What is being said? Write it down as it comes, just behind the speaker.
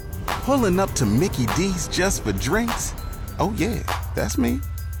Pulling up to Mickey D's just for drinks? Oh yeah, that's me.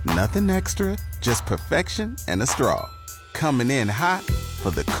 Nothing extra, just perfection and a straw. Coming in hot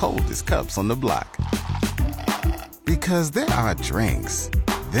for the coldest cups on the block. Because there are drinks.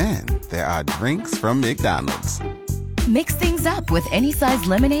 Then there are drinks from McDonald's. Mix things up with any size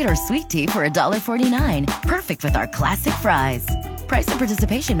lemonade or sweet tea for $1.49. Perfect with our classic fries. Price and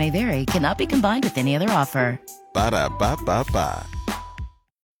participation may vary. Cannot be combined with any other offer. Ba-da-ba-ba-ba.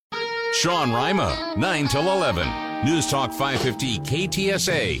 Sean Rima, 9 till 11. News Talk 550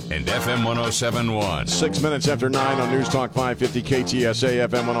 KTSA and FM 1071. 6 minutes after 9 on News Talk 550 KTSA,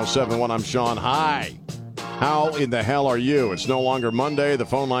 FM 1071. I'm Sean. Hi. How in the hell are you? It's no longer Monday. The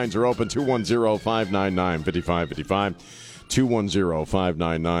phone lines are open, 210-599-5555.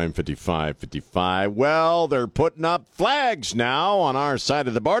 210-599-5555. Well, they're putting up flags now on our side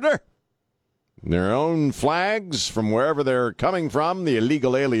of the border. Their own flags from wherever they're coming from, the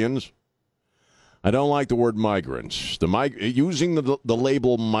illegal aliens. I don't like the word migrants. Using the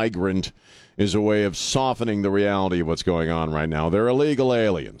label migrant is a way of softening the reality of what's going on right now. They're illegal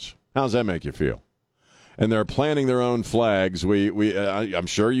aliens. How does that make you feel? And they're planting their own flags. I'm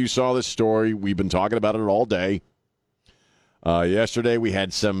sure you saw this story. We've been talking about it all day. Yesterday we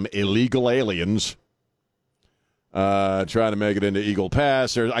had some illegal aliens trying to make it into Eagle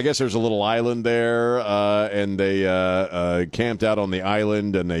Pass. I guess there's a little island there, and they camped out on the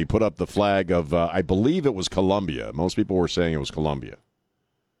island, and they put up the flag of, I believe it was Colombia. Most people were saying it was Colombia.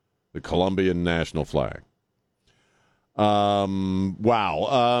 The Colombian national flag.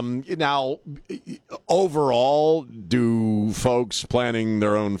 Wow. Now, overall, do folks planting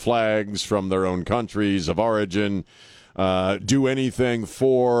their own flags from their own countries of origin do anything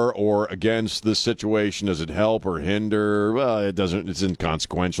for or against this situation? Does it help or hinder? Well, it doesn't. It's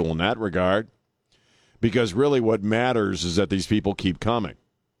inconsequential in that regard, because really what matters is that these people keep coming.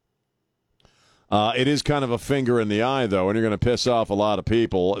 It is kind of a finger in the eye, though, and you're going to piss off a lot of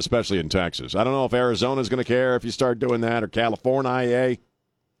people, especially in Texas. I don't know if Arizona's going to care if you start doing that, or California.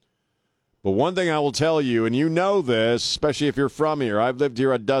 But one thing I will tell you, and you know this, especially if you're from here, I've lived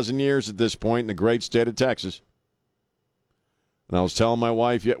here a dozen years at this point in the great state of Texas. And I was telling my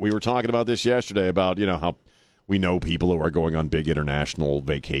wife, we were talking about this yesterday, about, how we know people who are going on big international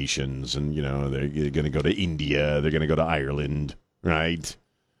vacations, and, they're going to go to India, they're going to go to Ireland, right?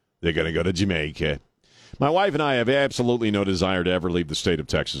 They're going to go to Jamaica. My wife and I have absolutely no desire to ever leave the state of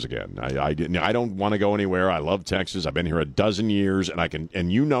Texas again. I don't want to go anywhere. I love Texas. I've been here a dozen years,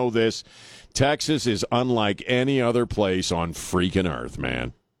 and you know this. Texas is unlike any other place on freaking earth,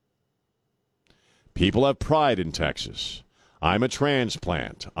 man. People have pride in Texas. I'm a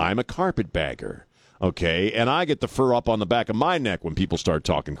transplant. I'm a carpetbagger. Okay, and I get the fur up on the back of my neck when people start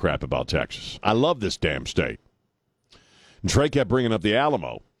talking crap about Texas. I love this damn state. And Trey kept bringing up the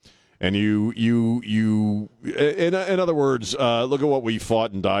Alamo. And in other words, look at what we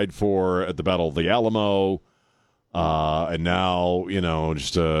fought and died for at the Battle of the Alamo. And now,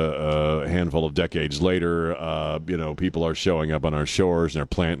 just a handful of decades later, people are showing up on our shores and they're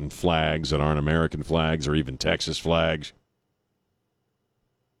planting flags that aren't American flags or even Texas flags.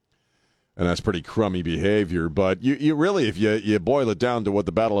 And that's pretty crummy behavior. But you really, if you boil it down to what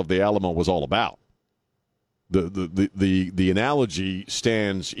the Battle of the Alamo was all about, the analogy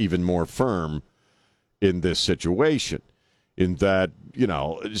stands even more firm in this situation, in that,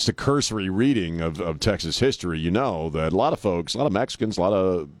 just a cursory reading of Texas history, that a lot of folks, a lot of Mexicans, a lot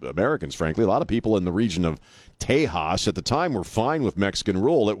of Americans, frankly, a lot of people in the region of Tejas at the time were fine with Mexican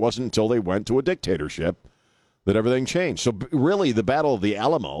rule. It wasn't until they went to a dictatorship that everything changed. So really, the Battle of the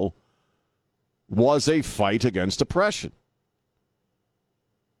Alamo was a fight against oppression.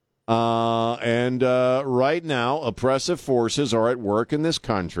 And right now, oppressive forces are at work in this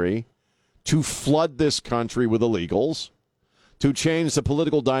country to flood this country with illegals, to change the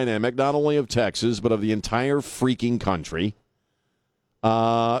political dynamic, not only of Texas, but of the entire freaking country,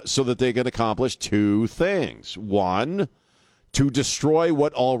 so that they can accomplish two things. One, to destroy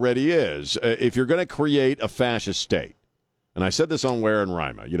what already is. If you're going to create a fascist state, and I said this on Ware and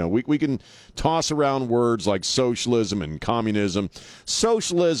Rima, we can toss around words like socialism and communism.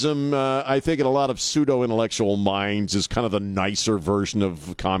 Socialism, I think in a lot of pseudo-intellectual minds, is kind of the nicer version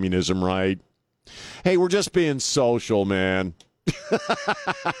of communism, right? Hey, we're just being social, man.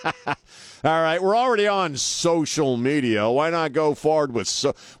 All right, we're already on social media. Why not go forward with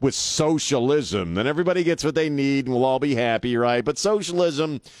socialism? Then everybody gets what they need, and we'll all be happy, right? But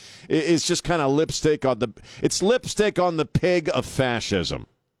socialism is just kind of lipstick on the pig of fascism.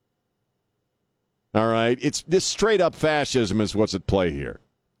 All right, it's this straight up fascism is what's at play here.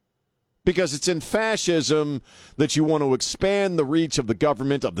 Because it's in fascism that you want to expand the reach of the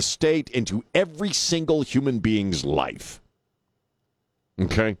government, of the state, into every single human being's life.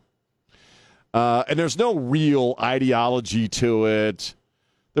 Okay? And there's no real ideology to it.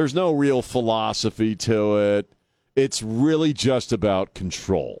 There's no real philosophy to it. It's really just about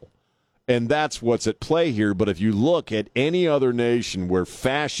control. And that's what's at play here. But if you look at any other nation where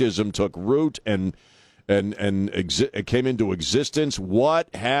fascism took root and came into existence,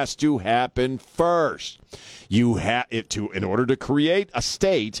 what has to happen first? You have in order to create a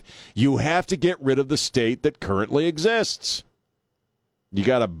state, you have to get rid of the state that currently exists. You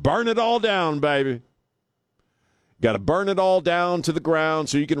got to burn it all down, baby. Got to burn it all down to the ground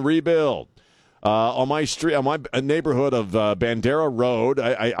so you can rebuild. On my street, on my neighborhood of Bandera Road,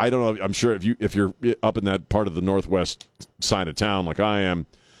 I don't know. I'm sure if you're up in that part of the northwest side of town like I am,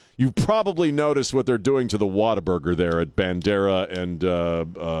 you probably noticed what they're doing to the Whataburger there at Bandera and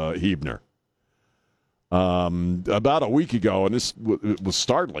Huebner. About a week ago, and this was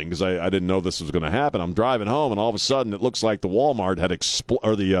startling because I didn't know this was going to happen. I'm driving home, and all of a sudden, it looks like the Walmart had the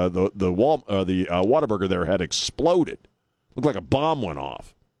Whataburger there had exploded. Looked like a bomb went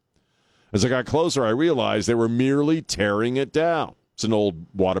off. As I got closer, I realized they were merely tearing it down. It's an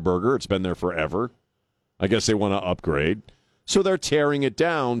old Whataburger. It's been there forever. I guess they want to upgrade. So they're tearing it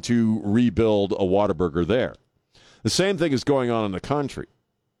down to rebuild a Whataburger there. The same thing is going on in the country,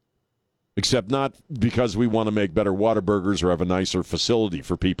 except not because we want to make better Whataburgers or have a nicer facility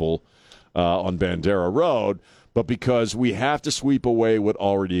for people on Bandera Road, but because we have to sweep away what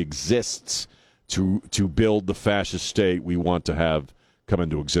already exists to build the fascist state we want to have come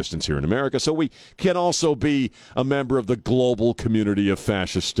into existence here in America, so we can also be a member of the global community of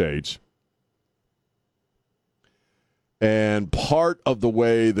fascist states. And part of the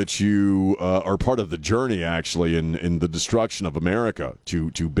way that you are part of the journey, actually, in the destruction of America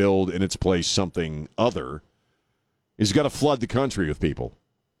to build in its place something other, is you got to flood the country with people.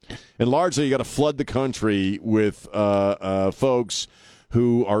 And largely, you got to flood the country with folks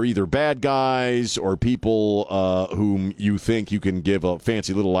who are either bad guys or people whom you think you can give a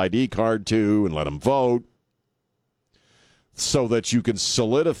fancy little ID card to and let them vote so that you can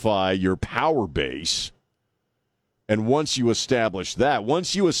solidify your power base. And once you establish that,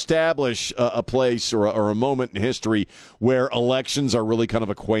 once you establish a place or a moment in history where elections are really kind of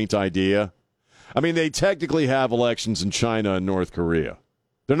a quaint idea, I mean, they technically have elections in China and North Korea.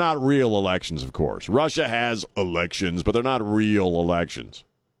 They're not real elections, of course. Russia has elections, but they're not real elections.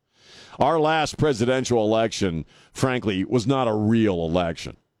 Our last presidential election, frankly, was not a real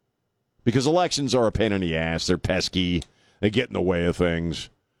election. Because elections are a pain in the ass. They're pesky. They get in the way of things.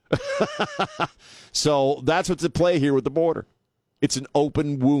 So that's what's at play here with the border. It's an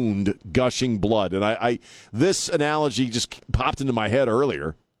open wound, gushing blood. And this analogy just popped into my head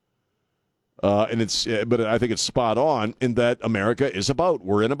earlier. But I think it's spot on in that America is a boat.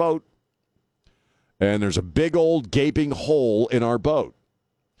 We're in a boat. And there's a big old gaping hole in our boat.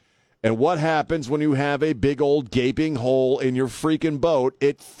 And what happens when you have a big old gaping hole in your freaking boat?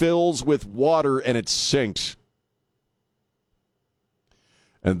 It fills with water and it sinks.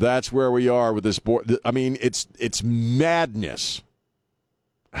 And that's where we are with this board. I mean, it's madness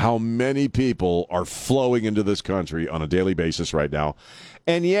how many people are flowing into this country on a daily basis right now.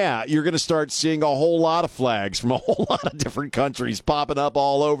 And, yeah, you're going to start seeing a whole lot of flags from a whole lot of different countries popping up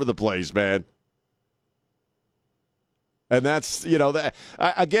all over the place, man. And that's,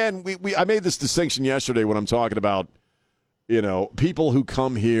 I made this distinction yesterday when I'm talking about, people who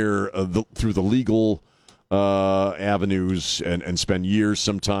come here through the legal avenues and spend years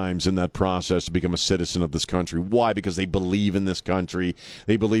sometimes in that process to become a citizen of this country. Why? Because they believe in this country.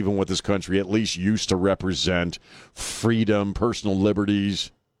 They believe in what this country at least used to represent. Freedom, personal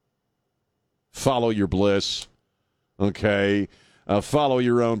liberties. Follow your bliss. Okay? Follow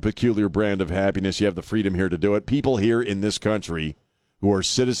your own peculiar brand of happiness. You have the freedom here to do it. People here in this country who are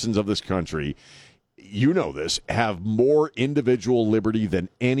citizens of this country, you know this, have more individual liberty than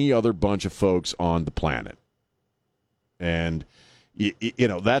any other bunch of folks on the planet. And,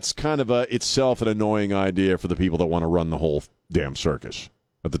 that's kind of itself an annoying idea for the people that want to run the whole damn circus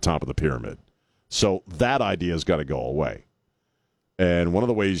at the top of the pyramid. So that idea has got to go away. And one of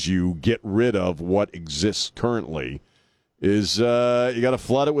the ways you get rid of what exists currently is you got to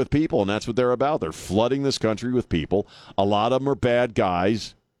flood it with people, and that's what they're about. They're flooding this country with people. A lot of them are bad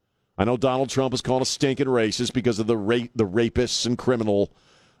guys. I know Donald Trump is called a stinking racist because of the rapists and criminal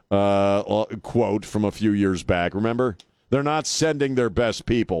quote from a few years back. Remember? They're not sending their best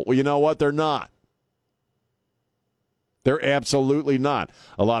people. Well, you know what? They're not. They're absolutely not.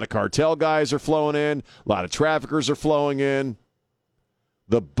 A lot of cartel guys are flowing in. A lot of traffickers are flowing in.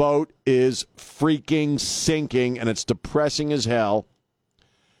 The boat is freaking sinking, and it's depressing as hell.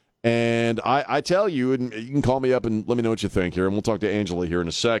 And I tell you, and you can call me up and let me know what you think here, and we'll talk to Angela here in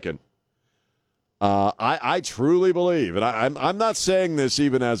a second. I truly believe, and I'm not saying this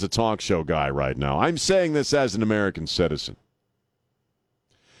even as a talk show guy right now. I'm saying this as an American citizen.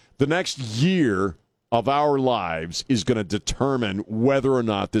 The next year of our lives is going to determine whether or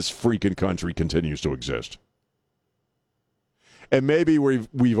not this freaking country continues to exist. And maybe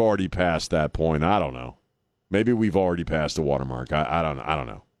we've already passed that point. I don't know. Maybe we've already passed the watermark. I don't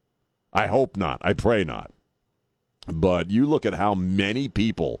know. I hope not. I pray not. But you look at how many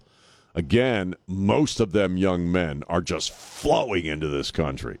people, again, most of them young men, are just flowing into this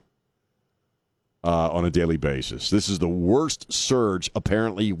country on a daily basis. This is the worst surge,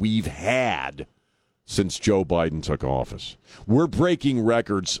 apparently, we've had since Joe Biden took office. We're breaking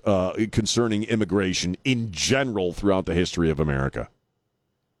records concerning immigration in general throughout the history of America.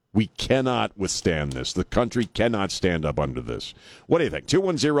 We cannot withstand this. The country cannot stand up under this. What do you think?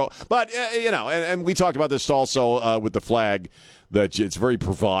 210. But, and we talked about this also with the flag, that it's very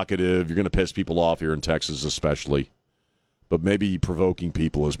provocative. You're going to piss people off here in Texas especially. But maybe provoking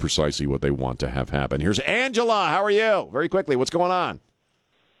people is precisely what they want to have happen. Here's Angela. How are you? Very quickly, what's going on?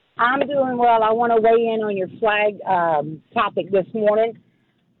 I'm doing well. I want to weigh in on your flag topic this morning.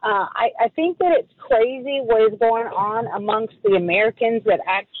 I think that it's crazy what is going on amongst the Americans that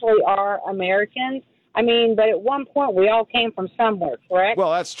actually are Americans. I mean, but at one point we all came from somewhere, correct?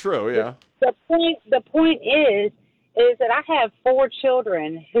 Well, that's true, yeah. The point is that I have 4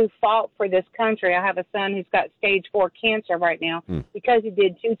 children who fought for this country. I have a son who's got stage 4 cancer right now because he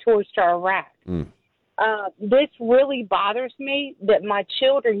did 2 tours to Iraq. This really bothers me that my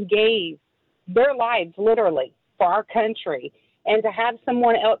children gave their lives literally for our country, and to have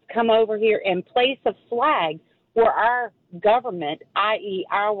someone else come over here and place a flag where our government, i.e.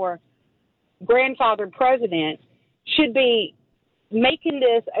 our grandfather president, should be making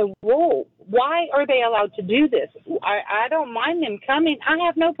this a rule. Why are they allowed to do this? I don't mind them coming. I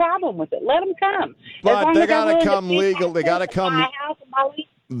have no problem with it. Let them come. But they got to come legal. They got to come.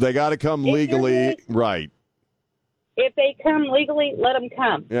 They got to come legally, right? If they come legally, let them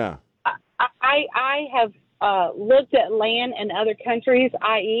come. Yeah. I have looked at land in other countries,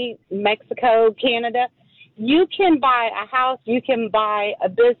 i.e. Mexico, Canada. You can buy a house, you can buy a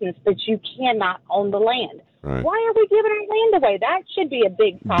business, but you cannot own the land. Right. Why are we giving our land away? That should be a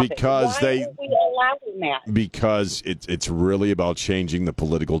big topic. Because Why are we allowing that? Because it's really about changing the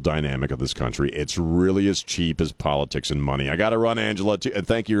political dynamic of this country. It's really as cheap as politics and money. I got to run, Angela, and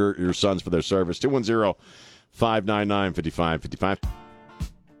thank your sons for their service. 210-599-5555.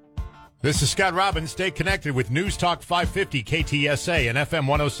 This is Scott Robbins. Stay connected with News Talk 550 KTSA and FM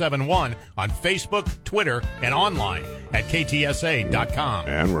 1071 on Facebook, Twitter, and online at ktsa.com.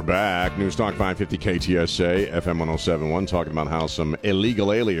 And we're back. News Talk 550 KTSA, FM 1071, talking about how some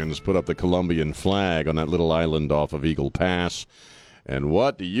illegal aliens put up the Colombian flag on that little island off of Eagle Pass. And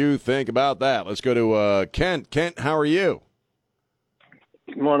what do you think about that? Let's go to Kent. Kent, how are you?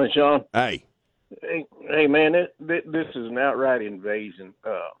 Good morning, Sean. Hey. Hey, man, this is an outright invasion.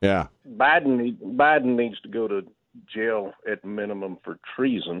 Yeah. Biden needs to go to jail at minimum for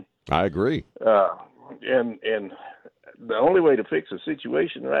treason. I agree. And the only way to fix the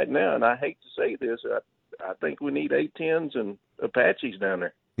situation right now, and I hate to say this, I think we need A-10s and Apaches down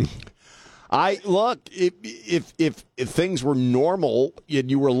there. If things were normal and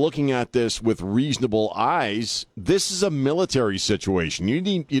you were looking at this with reasonable eyes, this is a military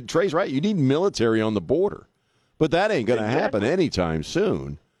situation. Trey's right. You need military on the border, but that ain't going to happen anytime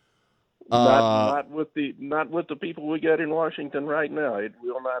soon. Not with the people we got in Washington right now. It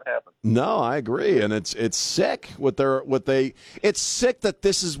will not happen. No, I agree, and it's sick it's sick that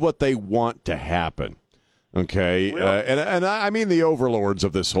this is what they want to happen. Okay, and I mean the overlords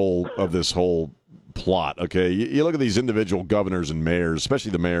of this whole plot. Okay, you look at these individual governors and mayors,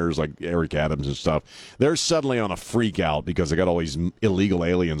 especially the mayors like Eric Adams and stuff. They're suddenly on a freak out because they got all these illegal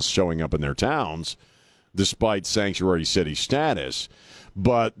aliens showing up in their towns, despite sanctuary city status.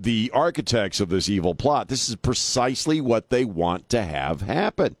 But the architects of this evil plot, this is precisely what they want to have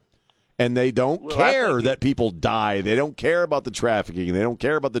happen. And they don't care that people die. They don't care about the trafficking. They don't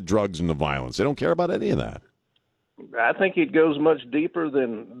care about the drugs and the violence. They don't care about any of that. I think it goes much deeper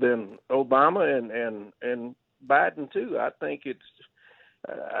than Obama and Biden too. I think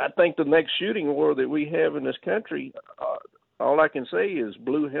the next shooting war that we have in this country, all I can say is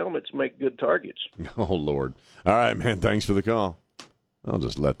blue helmets make good targets. Oh Lord! All right, man. Thanks for the call. I'll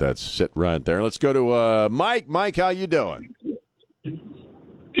just let that sit right there. Let's go to Mike. Mike, how you doing?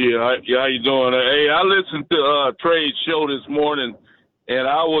 Yeah, how you doing? Hey, I listened to Trey's show this morning, And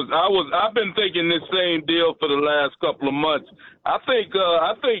I've been thinking this same deal for the last couple of months. I think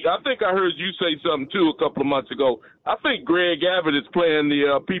I heard you say something too a couple of months ago. I think Greg Abbott is playing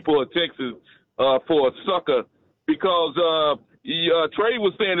the people of Texas for a sucker because Trey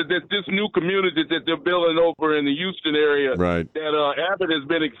was saying that this new community that they're building over in the Houston area, right, that Abbott has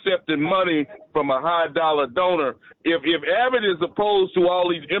been accepting money from a high dollar donor. If Abbott is opposed to all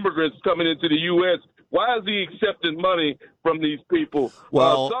these immigrants coming into the U.S., why is he accepting money from these people?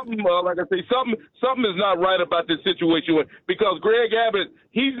 Well, like I say, something is not right about this situation because Greg Abbott,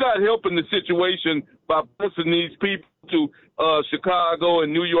 he's not helping the situation by pushing these people to Chicago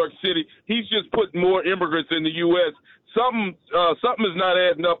and New York City. He's just putting more immigrants in the U.S. Something is not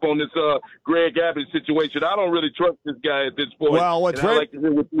adding up on this Greg Abbott situation. I don't really trust this guy at this point. Well, I'd like to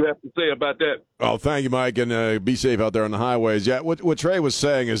hear what you have to say about that. Oh, thank you, Mike, and be safe out there on the highways. Yeah, what Trey was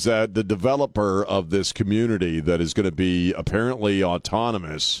saying is that the developer of this community that is going to be apparently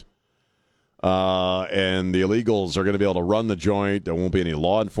autonomous, and the illegals are going to be able to run the joint. There won't be any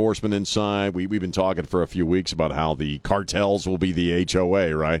law enforcement inside. We've been talking for a few weeks about how the cartels will be the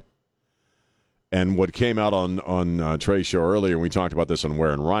HOA, right? And what came out on Trey's show earlier, and we talked about this on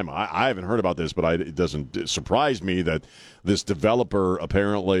Where and Rima, I haven't heard about this, but it doesn't surprise me that this developer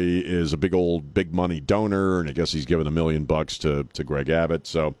apparently is a big money donor, and I guess he's given $1 million to Greg Abbott.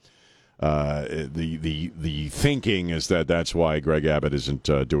 So the thinking is that that's why Greg Abbott isn't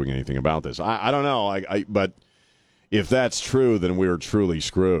doing anything about this. I don't know, but if that's true, then we're truly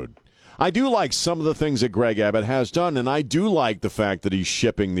screwed. I do like some of the things that Greg Abbott has done, and I do like the fact that he's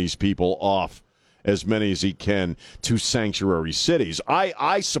shipping these people off, as many as he can, to sanctuary cities.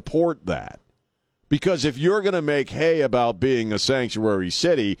 I support that. Because if you're going to make hay about being a sanctuary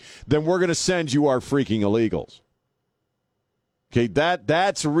city, then we're going to send you our freaking illegals. Okay,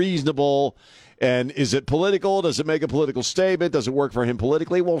 that's reasonable. And is it political? Does it make a political statement? Does it work for him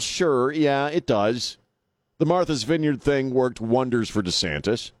politically? Well, sure, yeah, it does. The Martha's Vineyard thing worked wonders for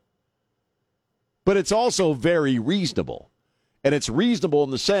DeSantis. But it's also very reasonable. And it's reasonable in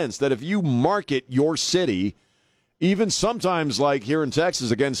the sense that if you market your city, even sometimes like here in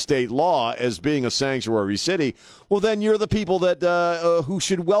Texas against state law, as being a sanctuary city, well, then you're the people that who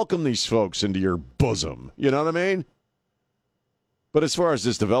should welcome these folks into your bosom. You know what I mean? But as far as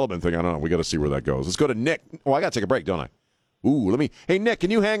this development thing, I don't know. We got to see where that goes. Let's go to Nick. Oh, I got to take a break, don't I? Ooh, hey, Nick, can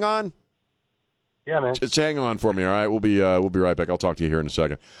you hang on? Yeah, man. Just hang on for me, all right? We'll be right back. I'll talk to you here in a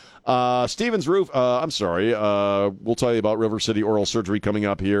second. Stevens Roof, I'm sorry. We'll tell you about River City Oral Surgery coming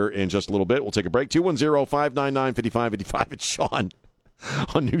up here in just a little bit. We'll take a break. 210-599-5585. It's Sean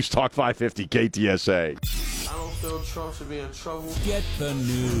on News Talk 550 KTSA. I don't feel Trump should be in trouble. Get the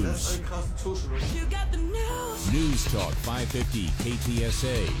news. That's unconstitutional. You got the news. News Talk 550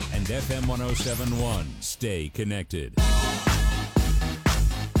 KTSA and FM 1071. Stay connected.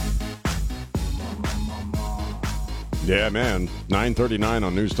 Yeah, man. 9:39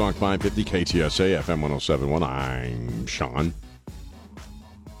 on News Talk 550 KTSA FM 1071. I'm Sean.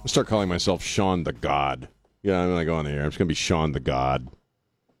 I'll start calling myself Sean the God. Yeah, I'm going to go on the air. I'm just going to be Sean the God.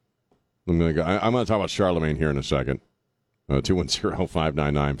 I'm going to talk about Charlemagne here in a second.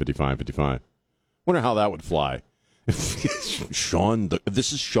 210-599-5555. Wonder how that would fly. This is Sean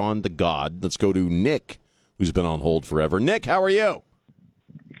the God. Let's go to Nick, who's been on hold forever. Nick, how are you?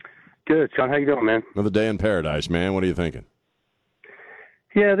 Good, Sean. How you doing, man? Another day in paradise, man. What are you thinking?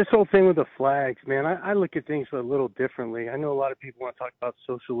 Yeah, this whole thing with the flags, man, I look at things a little differently. I know a lot of people want to talk about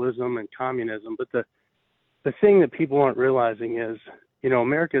socialism and communism, but the thing that people aren't realizing is, you know,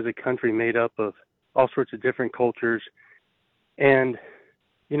 America is a country made up of all sorts of different cultures, and,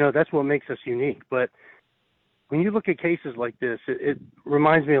 you know, that's what makes us unique. But when you look at cases like this, it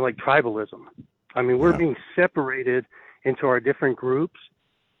reminds me of, like, tribalism. I mean, we're being separated into our different groups,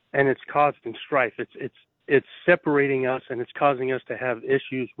 and it's causing strife. It's separating us, and it's causing us to have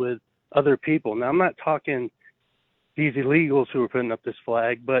issues with other people. Now, I'm not talking these illegals who are putting up this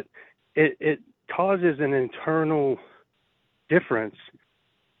flag, but it causes an internal difference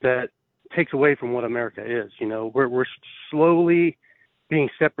that takes away from what America is. You know, we're slowly being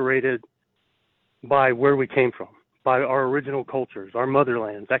separated by where we came from, by our original cultures, our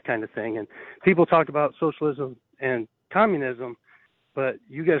motherlands, that kind of thing. And people talk about socialism and communism, but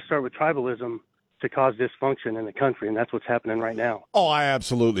you got to start with tribalism to cause dysfunction in the country, and that's what's happening right now. Oh, I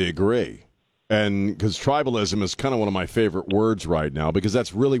absolutely agree. And because tribalism is kind of one of my favorite words right now, because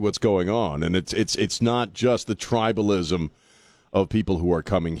that's really what's going on. And it's not just the tribalism of people who are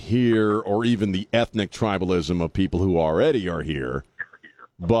coming here, or even the ethnic tribalism of people who already are here,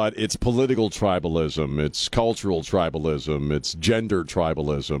 but it's political tribalism, it's cultural tribalism, it's gender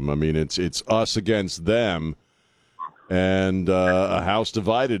tribalism. I mean, it's us against them. And a house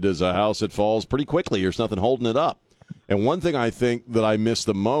divided is a house that falls pretty quickly. There's nothing holding it up. And one thing I think that I miss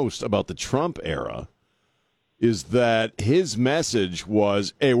the most about the Trump era is that his message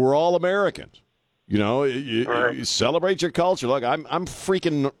was, hey, we're all Americans. You know, you celebrate your culture. Look, I'm a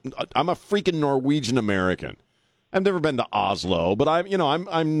freaking Norwegian American. I've never been to Oslo, but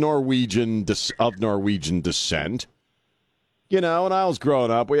I'm Norwegian of Norwegian descent. You know, when I was growing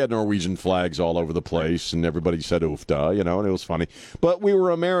up, we had Norwegian flags all over the place, and everybody said "oofda," you know, and it was funny. But we were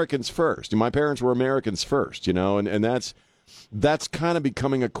Americans first. My parents were Americans first, you know, and that's kind of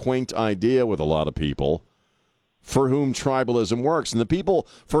becoming a quaint idea with a lot of people for whom tribalism works. And the people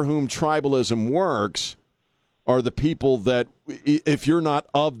for whom tribalism works are the people that, if you're not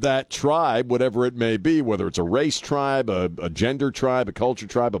of that tribe, whatever it may be, whether it's a race tribe, a gender tribe, a culture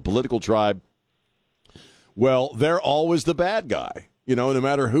tribe, a political tribe, well, they're always the bad guy, you know, no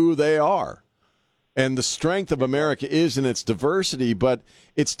matter who they are. And the strength of America is in its diversity, but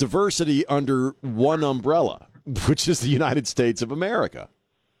it's diversity under one umbrella, which is the United States of America.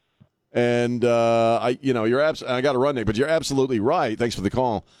 And I got to run it, but you're absolutely right. Thanks for the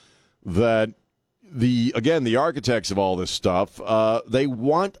call. That the architects of all this stuff, they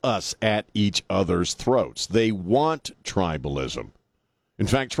want us at each other's throats. They want tribalism. In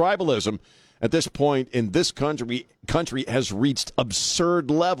fact, tribalism at this point in this country has reached absurd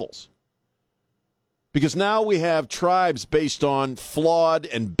levels. Because now we have tribes based on flawed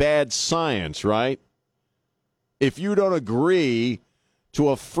and bad science, right? If you don't agree to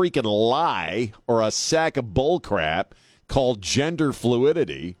a freaking lie or a sack of bullcrap called gender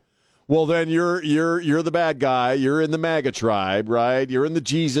fluidity, well, then you're the bad guy. You're in the MAGA tribe, right? You're in the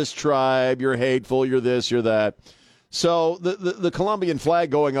Jesus tribe. You're hateful. You're this. You're that. So the Colombian flag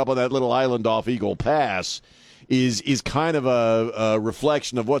going up on that little island off Eagle Pass is kind of a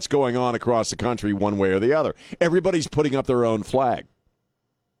reflection of what's going on across the country one way or the other. Everybody's putting up their own flag.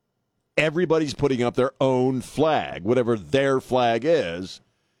 Everybody's putting up their own flag, whatever their flag is,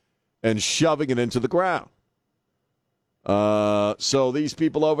 and shoving it into the ground. So these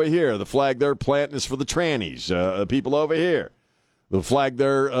people over here, the flag they're planting is for the trannies. People over here, the flag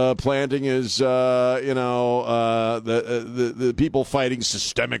they're planting is, the people fighting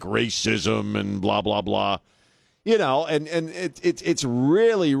systemic racism and blah, blah, blah. You know, and it's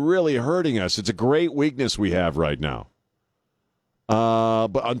really, really hurting us. It's a great weakness we have right now.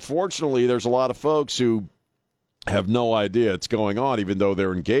 But unfortunately, there's a lot of folks who have no idea it's going on, even though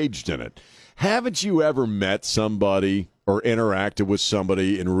they're engaged in it. Haven't you ever met somebody or interacted with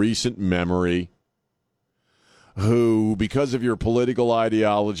somebody in recent memory who, because of your political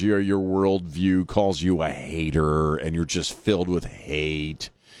ideology or your worldview, calls you a hater, and you're just filled with hate,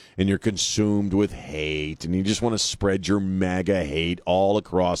 and you're consumed with hate, and you just want to spread your MAGA hate all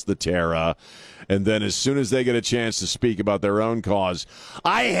across the Terra, and then as soon as they get a chance to speak about their own cause,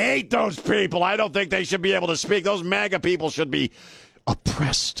 I hate those people. I don't think they should be able to speak. Those MAGA people should be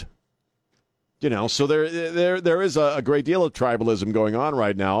oppressed. You know, so there is a great deal of tribalism going on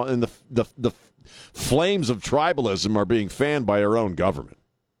right now, and the flames of tribalism are being fanned by our own government.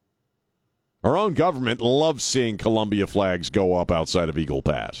 Our own government loves seeing Columbia flags go up outside of Eagle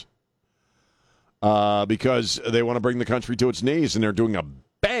Pass because they want to bring the country to its knees, and they're doing a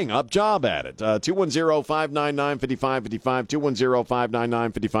bang-up job at it.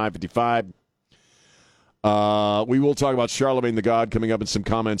 210-599-5555, 210-599-5555. We will talk about Charlemagne the God coming up in some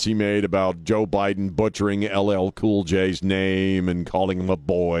comments he made about Joe Biden butchering LL Cool J's name and calling him a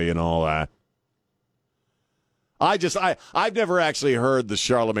boy and all that. I've never actually heard the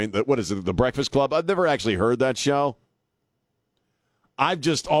Charlemagne, what is it, the Breakfast Club? I've never actually heard that show. I've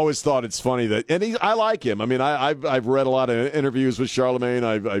just always thought it's funny that, and I like him. I mean, I've read a lot of interviews with Charlemagne.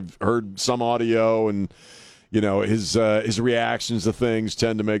 I've heard some audio, and you know his reactions to things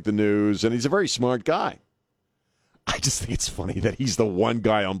tend to make the news, and he's a very smart guy. I just think it's funny that he's the one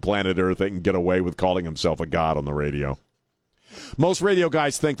guy on planet Earth that can get away with calling himself a god on the radio. Most radio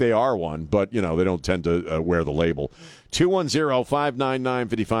guys think they are one, but, you know, they don't tend to wear the label.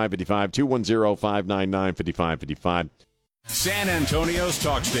 210-599-5555, 210-599-5555. San Antonio's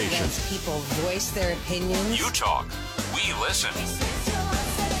talk station. Yes, people voice their opinions. You talk. We listen.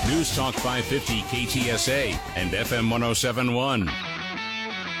 News Talk 550 KTSA and FM 1071.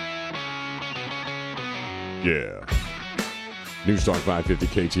 Yeah. News Talk 550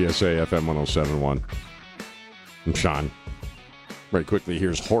 KTSA, FM 1071. I'm Sean. Very quickly,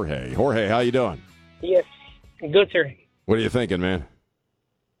 here's Jorge. Jorge, how you doing? Yes, good, sir. What are you thinking, man?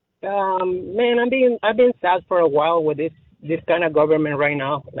 Man, I've been sad for a while with this kind of government right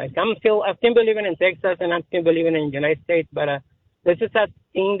now. Like I'm still believing in Texas and I'm still believing in the United States, but this is that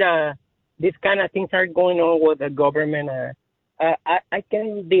thing that these kind of things are going on with the government. I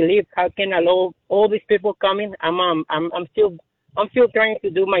can't believe how can allow all these people coming. I'm still trying to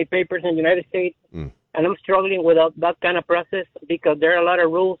do my papers in the United States, and I'm struggling with that kind of process because there are a lot of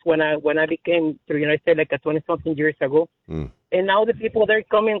rules when I became to the United States like 20-something years ago, and now the people they're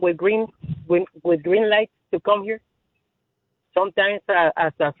coming with green lights to come here. Sometimes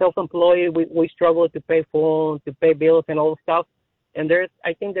as a self-employed, we struggle to pay phones, to pay bills, and all stuff. And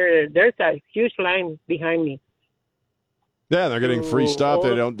I think there's a huge line behind me. Yeah, they're getting free stuff.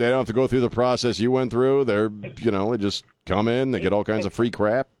 They don't have to go through the process you went through. They just come in. They get all kinds of free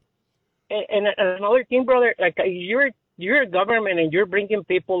crap. And another thing, brother, like you're a government and you're bringing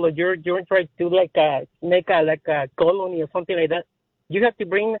people. You're trying to make a colony or something like that. You have to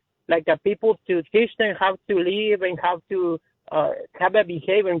bring people to teach them how to live and how to have a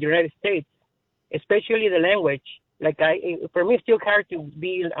behavior in the United States, especially the language. For me, it's still hard to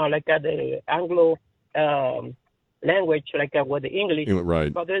be the Anglo language, with the English.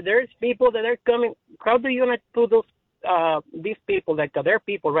 Right. But there's people that are coming. How do you not put these people, they're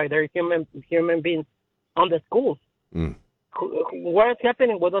people, right? They're human beings on the schools. What's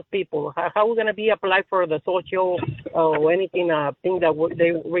happening with those people? How are we going to be applied for the social or anything thing that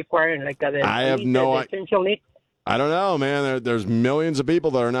they require, I have no idea. Essential needs? I don't know, man. There's millions of people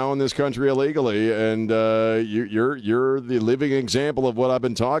that are now in this country illegally, and you're the living example of what I've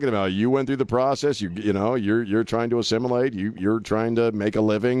been talking about. You went through the process. You're trying to assimilate. You're trying to make a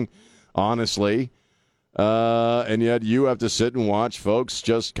living honestly, and yet you have to sit and watch folks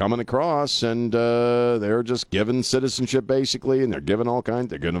just coming across, and they're just given citizenship basically, and they're given all kinds.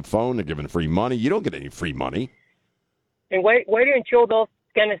 They're given a phone. They're given free money. You don't get any free money. And why didn't show those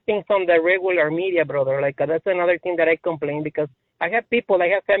kind of things on the regular media, brother? That's another thing that I complain because I have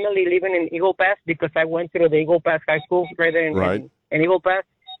family living in Eagle Pass because I went through the Eagle Pass High School right there in Eagle Pass,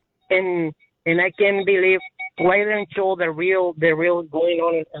 and I can't believe why didn't show the real going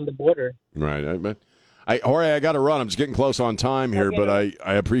on the border. Right. Jorge, I got to run. I'm just getting close on time here, but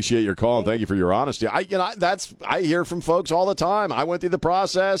I appreciate your call and thank you for your honesty. I hear from folks all the time. I went through the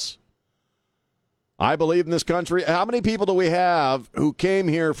process. I believe in this country. How many people do we have who came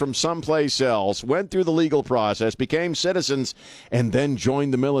here from someplace else, went through the legal process, became citizens, and then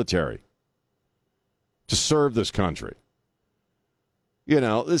joined the military to serve this country?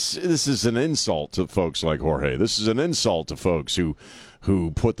 This is an insult to folks like Jorge. This is an insult to folks who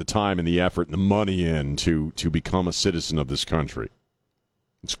put the time and the effort and the money in to become a citizen of this country.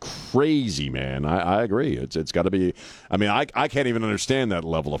 It's crazy, man. I agree. It's got to be. I mean, I can't even understand that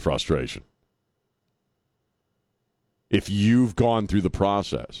level of frustration. If you've gone through the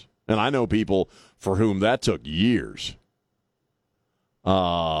process. And I know people for whom that took years.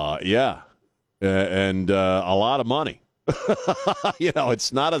 Yeah. And a lot of money.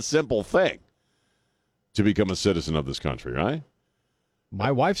 It's not a simple thing to become a citizen of this country, right?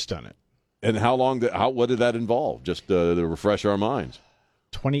 My wife's done it. And what did that involve? Just to refresh our minds.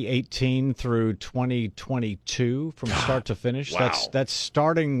 2018 through 2022 from start to finish. Wow. That's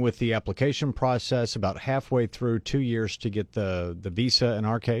starting with the application process, about halfway through 2 years to get the visa, in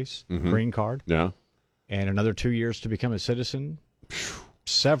our case, green card. Yeah. And another 2 years to become a citizen.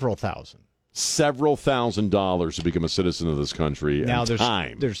 Several thousand $1,000 to become a citizen of this country. Now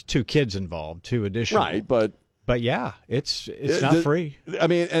and there's 2 kids involved, 2 additional. Right, but yeah, it's not free. I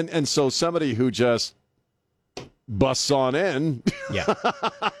mean, and so somebody who just busts on in. Yeah.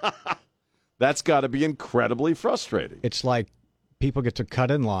 That's got to be incredibly frustrating. It's like people get to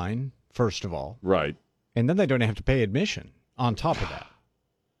cut in line, first of all. Right. And then they don't have to pay admission on top of that.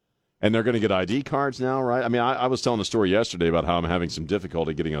 And they're going to get ID cards now, right? I mean, I was telling a story yesterday about how I'm having some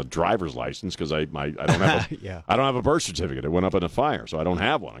difficulty getting a driver's license because I don't have I don't have a birth certificate. It went up in a fire, so I don't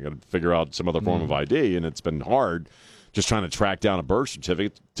have one. I got to figure out some other form of ID, and it's been hard just trying to track down a birth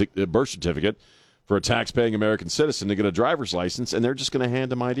certificate for a tax-paying American citizen to get a driver's license, and they're just going to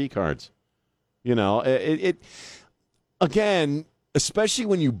hand them ID cards. Again, especially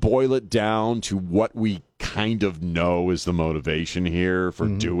when you boil it down to what we kind of know is the motivation here for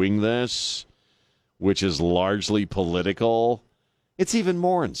doing this, which is largely political, it's even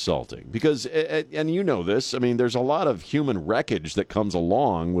more insulting because, and you know this, I mean, there's a lot of human wreckage that comes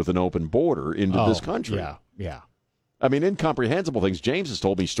along with an open border into this country. Yeah. I mean, incomprehensible things. James has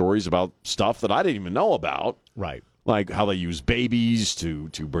told me stories about stuff that I didn't even know about. Right. Like how they use babies to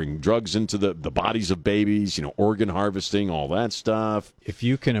bring drugs into the bodies of babies, organ harvesting, all that stuff. If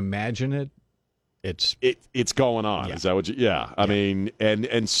you can imagine it, it's going on. Yeah. Is that what you? Yeah. I mean,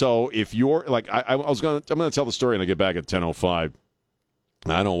 and so if you're like, I'm going to tell the story and I get back at 10:05.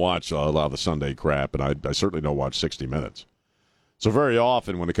 I don't watch a lot of the Sunday crap, and I certainly don't watch 60 Minutes. So very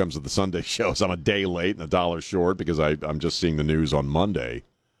often when it comes to the Sunday shows, I'm a day late and $1 short because I'm just seeing the news on Monday.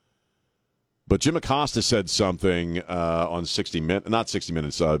 But Jim Acosta said something on 60 Minutes, not 60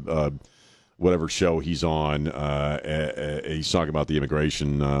 Minutes, whatever show he's on. He's talking about the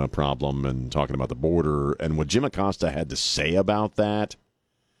immigration problem and talking about the border. And what Jim Acosta had to say about that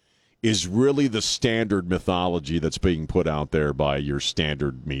is really the standard mythology that's being put out there by your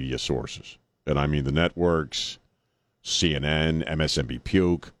standard media sources. And I mean the networks, CNN, MSNBC,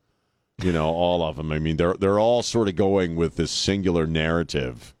 Puke, all of them. I mean, they're all sort of going with this singular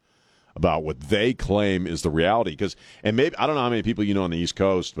narrative about what they claim is the reality. And maybe I don't know how many people on the East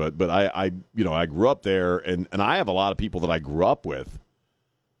Coast, but I grew up there, and I have a lot of people that I grew up with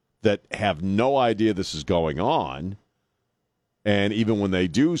that have no idea this is going on, and even when they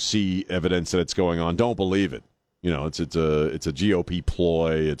do see evidence that it's going on, don't believe it. It's a GOP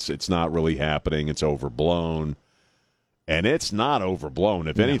ploy. It's not really happening. It's overblown. And it's not overblown.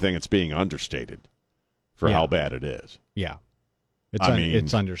 If anything, it's being understated for how bad it is. Yeah.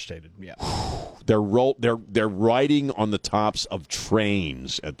 It's understated. Yeah. They're riding on the tops of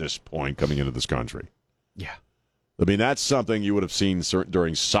trains at this point coming into this country. Yeah. I mean, that's something you would have seen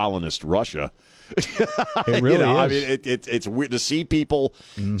during Stalinist Russia. It really is. I mean, it's weird to see people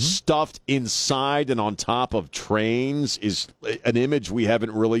stuffed inside and on top of trains is an image we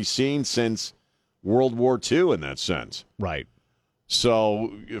haven't really seen since World War II in that sense. Right.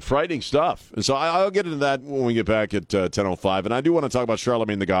 So, frightening stuff. And so I'll get into that when we get back at 10:05. And I do want to talk about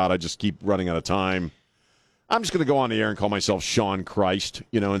Charlemagne the God. I just keep running out of time. I'm just going to go on the air and call myself Sean Christ,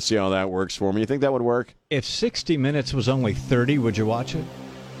 and see how that works for me. You think that would work? If 60 Minutes was only 30, would you watch it?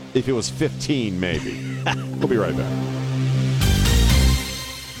 If it was 15, maybe. We'll be right back.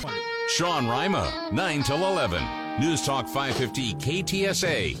 Sean Rima, 9 till 11. News Talk 550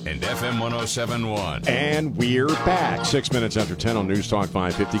 KTSA and FM 1071. And we're back. 6 minutes after 10 on News Talk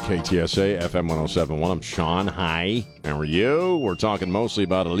 550 KTSA, FM 1071. I'm Sean. Hi. How are you? We're talking mostly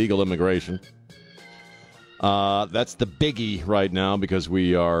about illegal immigration. That's the biggie right now because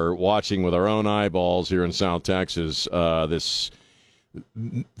we are watching with our own eyeballs here in South Texas this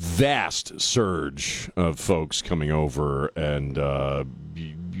vast surge of folks coming over, and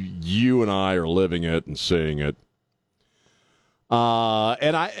you and I are living it and seeing it.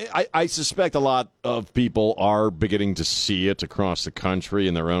 And I suspect a lot of people are beginning to see it across the country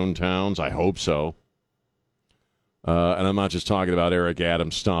in their own towns. I hope so. And I'm not just talking about Eric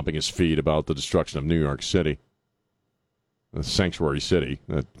Adams stomping his feet about the destruction of New York City, a sanctuary city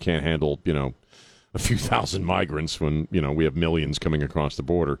that can't handle, a few thousand migrants when, we have millions coming across the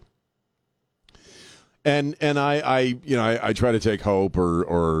border. And I try to take hope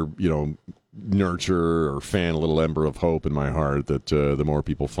or nurture or fan a little ember of hope in my heart that the more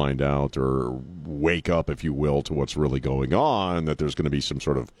people find out or wake up, if you will, to what's really going on, that there's going to be some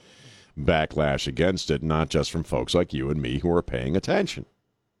sort of backlash against it, not just from folks like you and me who are paying attention.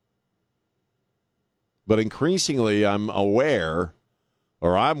 But increasingly, I'm aware,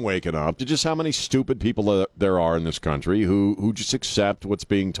 or I'm waking up to just how many stupid people there are in this country who just accept what's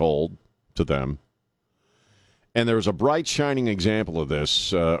being told to them. And there was a bright, shining example of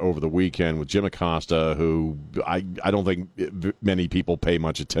this over the weekend with Jim Acosta, who I don't think many people pay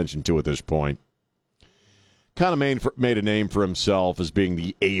much attention to at this point. Kind of made a name for himself as being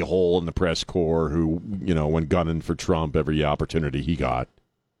the a-hole in the press corps who, went gunning for Trump every opportunity he got.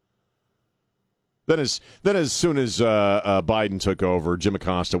 Then as soon as Biden took over, Jim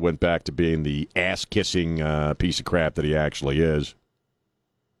Acosta went back to being the ass-kissing piece of crap that he actually is.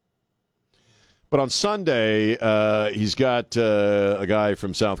 But on Sunday, he's got a guy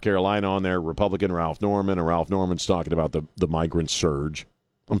from South Carolina on there, Republican Ralph Norman, and Ralph Norman's talking about the migrant surge.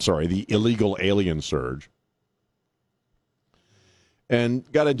 I'm sorry, the illegal alien surge. And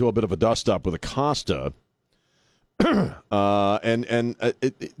got into a bit of a dust-up with Acosta.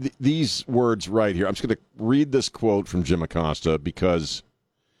 These words right here, I'm just going to read this quote from Jim Acosta because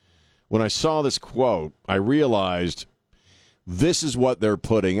when I saw this quote, I realized this is what they're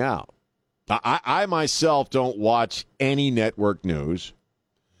putting out. I myself don't watch any network news.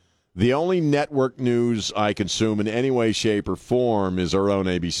 The only network news I consume in any way, shape, or form is our own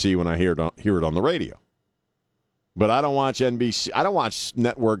ABC when I hear it on the radio. But I don't watch NBC. I don't watch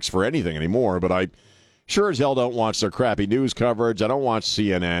networks for anything anymore, but I sure as hell don't watch their crappy news coverage. I don't watch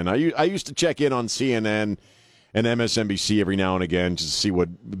CNN. I used to check in on CNN and MSNBC every now and again just to see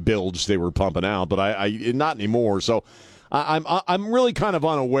what bilge they were pumping out, but I not anymore. So I'm really kind of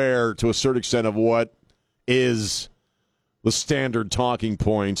unaware to a certain extent of what is the standard talking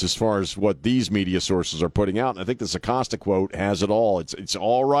points as far as what these media sources are putting out. And I think this Acosta quote has it all. It's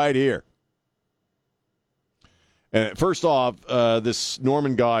all right here. And first off, this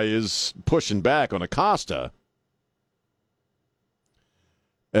Norman guy is pushing back on Acosta.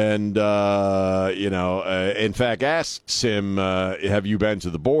 And, in fact, asks him, have you been to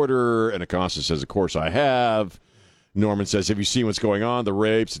the border? And Acosta says, of course I have. Norman says, have you seen what's going on? The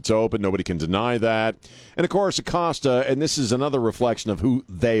rapes, it's open. Nobody can deny that. And, of course, Acosta, and this is another reflection of who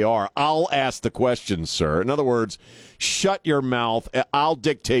they are. I'll ask the questions, sir. In other words, shut your mouth. I'll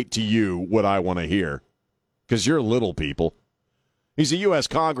dictate to you what I want to hear. Because you're little people. He's a U.S.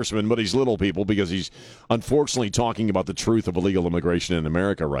 congressman, but he's little people because he's unfortunately talking about the truth of illegal immigration in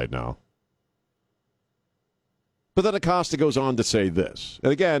America right now. But then Acosta goes on to say this.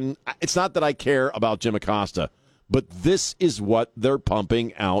 And again, it's not that I care about Jim Acosta, but this is what they're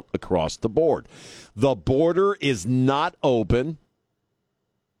pumping out across the board. The border is not open.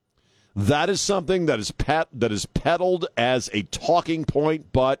 That is something that is peddled as a talking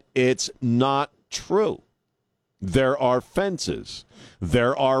point, but it's not true. There are fences.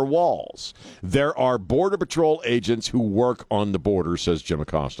 There are walls. There are Border Patrol agents who work on the border, says Jim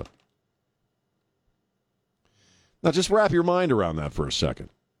Acosta. Now, just wrap your mind around that for a second.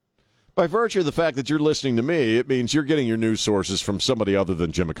 By virtue of the fact that you're listening to me, it means you're getting your news sources from somebody other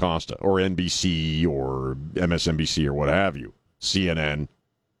than Jim Acosta or NBC or MSNBC or what have you, CNN.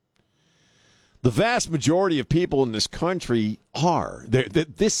 The vast majority of people in this country are.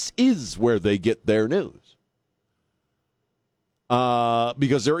 This is where they get their news.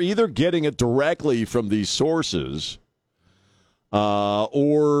 Because they're either getting it directly from these sources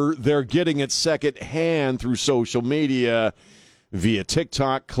or they're getting it secondhand through social media via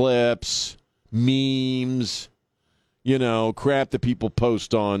TikTok clips, memes, crap that people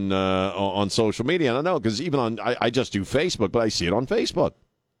post on social media. And I know because even I just do Facebook, but I see it on Facebook.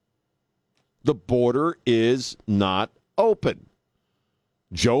 The border is not open.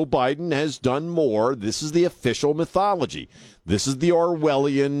 Joe Biden has done more. This is the official mythology. This is the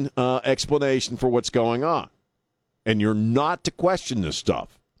Orwellian explanation for what's going on. And you're not to question this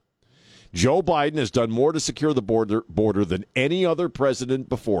stuff. Joe Biden has done more to secure the border than any other president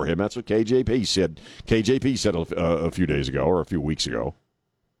before him. That's what KJP said. KJP said a few days ago or a few weeks ago.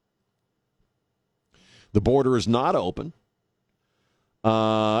 The border is not open.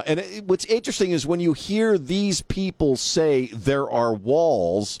 What's interesting is when you hear these people say there are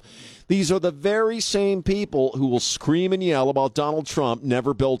walls, these are the very same people who will scream and yell about Donald Trump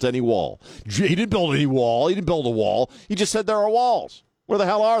never built any wall. He didn't build any wall. He didn't build a wall. He just said there are walls. Where the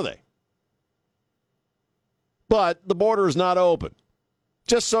hell are they? But the border is not open.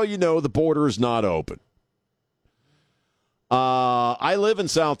 Just so you know, the border is not open. I live in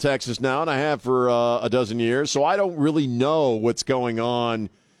South Texas now, and I have for a dozen years, so I don't really know what's going on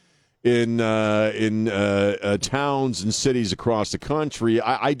in towns and cities across the country.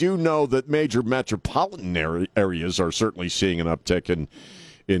 I do know that major metropolitan areas are certainly seeing an uptick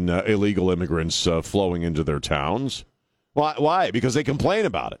in illegal immigrants flowing into their towns. Why? Because they complain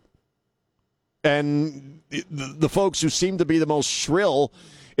about it. And the folks who seem to be the most shrill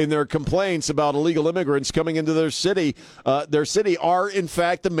in their complaints about illegal immigrants coming into their city are, in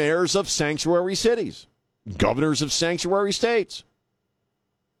fact, the mayors of sanctuary cities, governors of sanctuary states.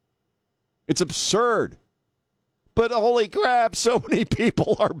 It's absurd. But holy crap, so many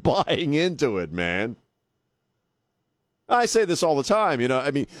people are buying into it, man. I say this all the time.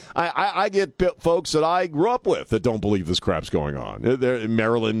 I get folks that I grew up with that don't believe this crap's going on. They're in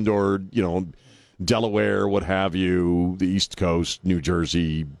Maryland or, Delaware, what have you, the East Coast, New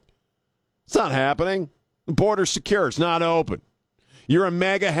Jersey. It's not happening. The border's secure. It's not open. You're a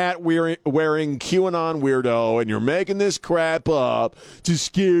MAGA hat wearing QAnon weirdo, and you're making this crap up to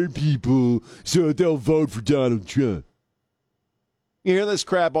scare people so they'll vote for Donald Trump. You hear this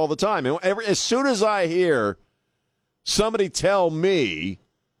crap all the time. And as soon as I hear somebody tell me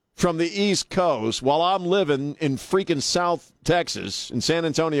from the East Coast, while I'm living in freaking South Texas, in San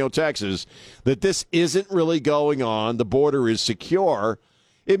Antonio, Texas, that this isn't really going on, the border is secure,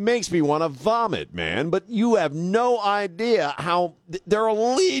 it makes me want to vomit, man. But you have no idea how there are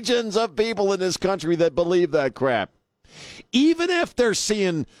legions of people in this country that believe that crap, even if they're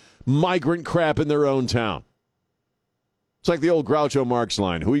seeing migrant crap in their own town. It's like the old Groucho Marx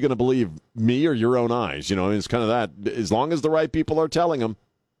line, who are you going to believe, me or your own eyes? It's kind of that. As long as the right people are telling them,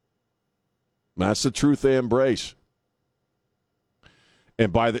 that's the truth they embrace.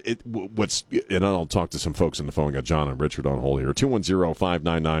 And and I'll talk to some folks on the phone. We got John and Richard on hold here.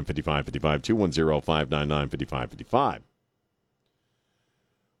 210-599-5555. 210-599-5555.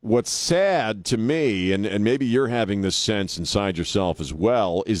 What's sad to me, and maybe you're having this sense inside yourself as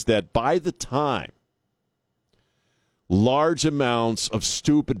well, is that by the time large amounts of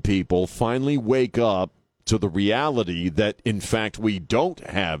stupid people finally wake up to the reality that, in fact, we don't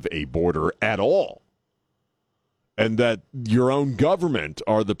have a border at all, and that your own government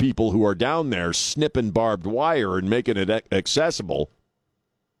are the people who are down there snipping barbed wire and making it accessible,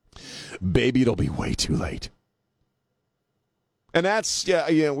 baby, it'll be way too late. And that's,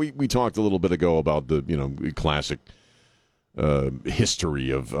 we talked a little bit ago about the, classic history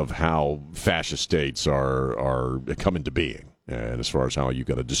of how fascist states are come into being. And as far as how you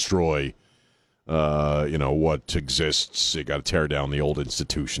got to destroy, what exists, you got to tear down the old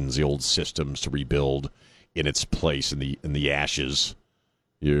institutions, the old systems to rebuild in its place in the ashes,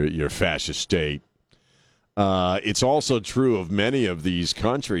 your fascist state. It's also true of many of these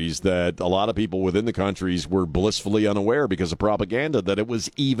countries that a lot of people within the countries were blissfully unaware because of propaganda that it was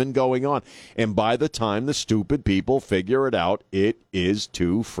even going on. And by the time the stupid people figure it out, it is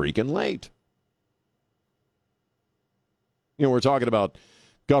too freaking late. We're talking about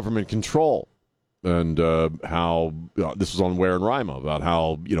government control and how this was on Ware and Rima about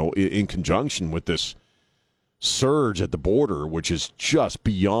how, in conjunction with this surge at the border, which is just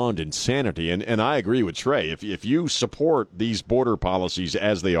beyond insanity. And I agree with Trey. If you support these border policies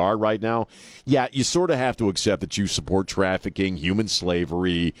as they are right now, yeah, you sort of have to accept that you support trafficking, human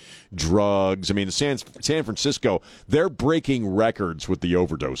slavery, drugs. I mean, San Francisco, they're breaking records with the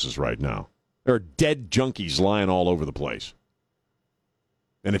overdoses right now. There are dead junkies lying all over the place.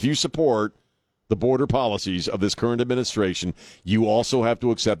 And if you support the border policies of this current administration, you also have to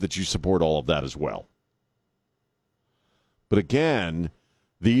accept that you support all of that as well. But again,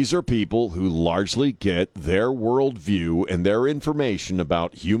 these are people who largely get their worldview and their information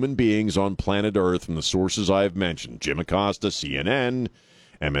about human beings on planet Earth from the sources I have mentioned. Jim Acosta, CNN,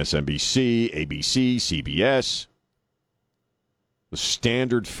 MSNBC, ABC, CBS. The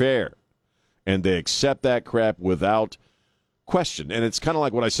standard fare. And they accept that crap without question. And it's kind of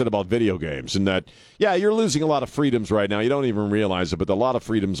like what I said about video games in that, yeah, you're losing a lot of freedoms right now. You don't even realize it, but a lot of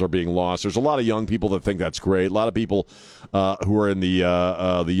freedoms are being lost. There's a lot of young people that think that's great. A lot of people who are in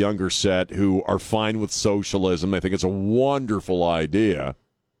the younger set who are fine with socialism. They think it's a wonderful idea.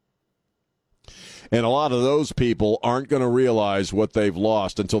 And a lot of those people aren't going to realize what they've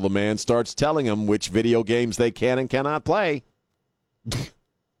lost until the man starts telling them which video games they can and cannot play.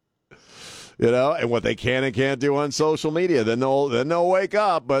 And what they can and can't do on social media. Then they'll wake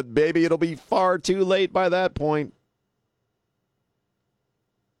up, but baby, it'll be far too late by that point.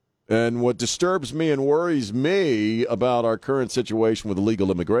 And what disturbs me and worries me about our current situation with illegal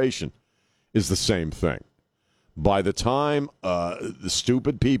immigration is the same thing. By the time the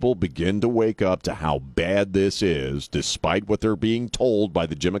stupid people begin to wake up to how bad this is, despite what they're being told by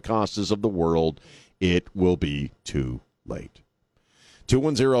the Jim Acostas of the world, it will be too late.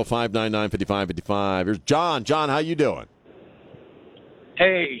 210-599-5555. Here's John. John, how you doing?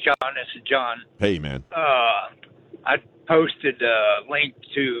 Hey, John. This is John. Hey, man. I posted a link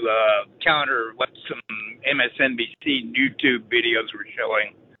to counter what some MSNBC YouTube videos were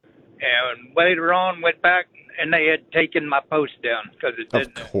showing. And later on, went back, and they had taken my post down because it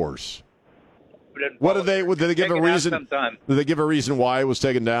didn't. Of course. What did they give a reason? Did they give a reason why it was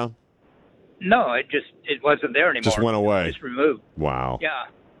taken down? No, it wasn't there anymore. Just went away. Just removed. Wow. Yeah.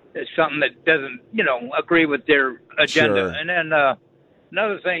 It's something that doesn't, agree with their agenda. Sure. And then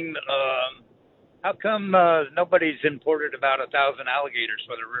another thing, how come nobody's imported about 1,000 alligators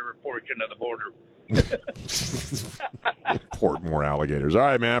for the river portion of the border? Import more alligators. All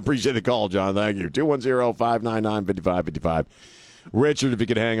right, man. I appreciate the call, John. Thank you. 210-599-5555. Richard, if you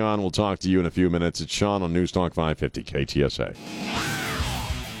could hang on, we'll talk to you in a few minutes. It's Sean on News Talk 550 KTSA.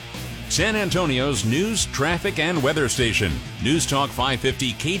 San Antonio's news, traffic, and weather station. News Talk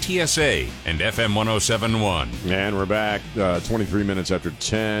 550 KTSA and FM 107.1. And we're back 23 minutes after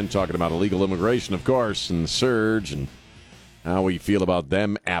 10, talking about illegal immigration, of course, and the surge, and how we feel about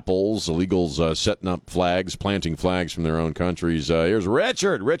them apples, illegals setting up flags, planting flags from their own countries. Here's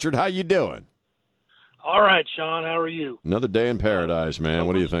Richard. Richard, how you doing? All right, Sean, how are you? Another day in paradise, man.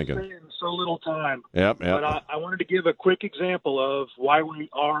 What are you thinking? So little time. Yep. But I wanted to give a quick example of why we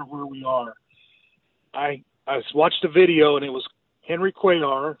are where we are. I watched a video, and it was Henry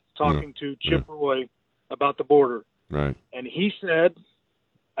Cuellar talking to Chip Roy about the border. Right. And he said,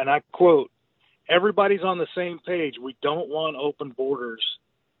 and I quote, "Everybody's on the same page. We don't want open borders."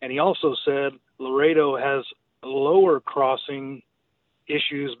 And he also said Laredo has lower crossing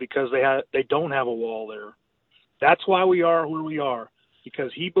issues because they don't have a wall there. That's why we are where we are.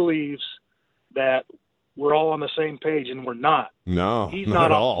 Because he believes that we're all on the same page, and we're not. No, he's not not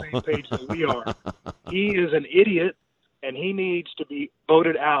at on all. the same page that we are. He is an idiot, and he needs to be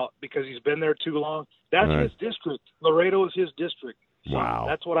voted out because he's been there too long. That's his district. Laredo is his district. So wow.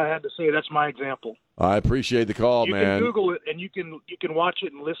 That's what I had to say. That's my example. I appreciate the call, you man. You can Google it, and you can watch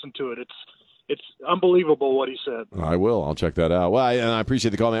it and listen to it. It's unbelievable what he said. I will. I'll check that out. Well, and I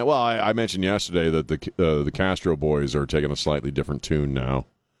appreciate the call, man. Well, I mentioned yesterday that the Castro boys are taking a slightly different tune now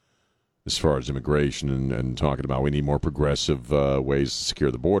as far as immigration and talking about we need more progressive ways to secure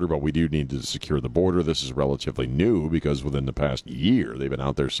the border, but we do need to secure the border. This is relatively new because within the past year, they've been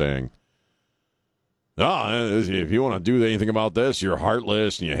out there saying, if you want to do anything about this, you're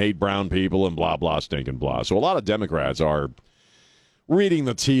heartless and you hate brown people and blah, blah, stinking blah. So a lot of Democrats are reading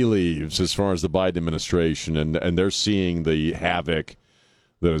the tea leaves as far as the Biden administration, and they're seeing the havoc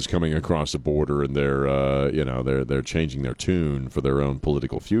that is coming across the border, and they're changing their tune for their own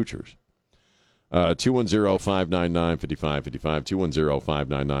political futures. 210-599-5555,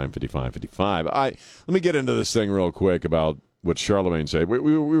 210-599-5555. Let me get into this thing real quick about what Charlemagne said.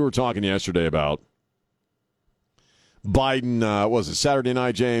 We were talking yesterday about Biden, was it Saturday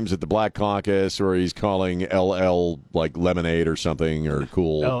night, James, at the Black Caucus, where he's calling LL like lemonade or something, or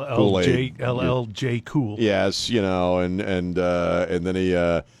Kool-Aid. LLJ cool. Yes, and then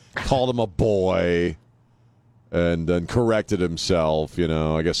he called him a boy and then corrected himself.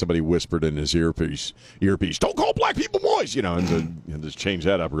 I guess somebody whispered in his earpiece, "Don't call black people boys," and just change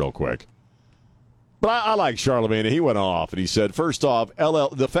that up real quick. But I like Charlemagne. He went off, and he said, first off,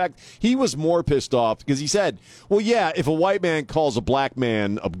 the fact he was more pissed off because he said, well, yeah, if a white man calls a black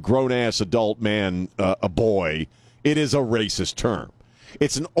man, a grown-ass adult man, a boy, it is a racist term.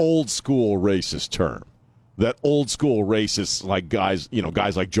 It's an old-school racist term. That old-school racist, like guys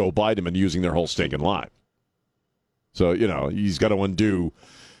like Joe Biden have been using their whole stinking life. So, he's got to undo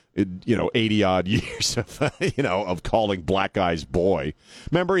 80-odd years of calling black guys boy.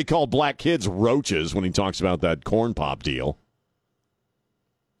 Remember, he called black kids roaches when he talks about that corn pop deal.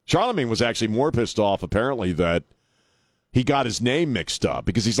 Charlemagne was actually more pissed off, apparently, that he got his name mixed up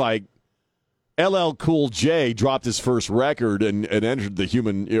because he's like, LL Cool J dropped his first record and entered the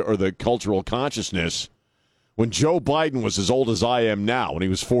human or the cultural consciousness when Joe Biden was as old as I am now, when he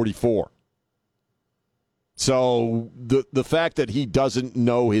was 44. So the fact that he doesn't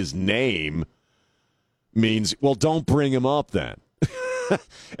know his name means, well, don't bring him up then.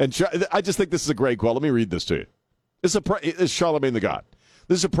 And I just think this is a great quote. Let me read this to you. This is Charlemagne the God.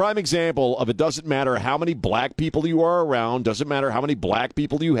 This is a prime example of it doesn't matter how many black people you are around, doesn't matter how many black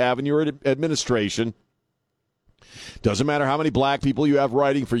people you have in your administration, doesn't matter how many black people you have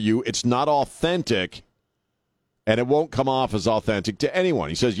writing for you. It's not authentic. And it won't come off as authentic to anyone.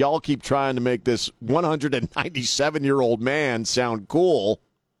 He says, y'all keep trying to make this 197-year-old man sound cool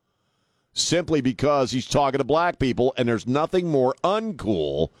simply because he's talking to black people, and there's nothing more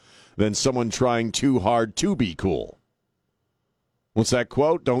uncool than someone trying too hard to be cool. What's that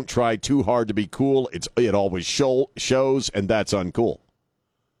quote? Don't try too hard to be cool. It always shows, and that's uncool.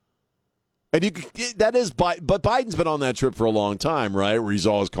 And but Biden's been on that trip for a long time, right? Where he's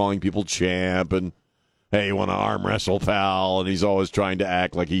always calling people champ and, hey, you want to arm wrestle, pal? And he's always trying to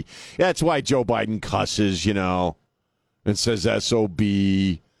act like that's why Joe Biden cusses, and says SOB.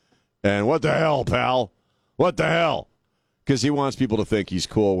 And what the hell, pal? What the hell? Because he wants people to think he's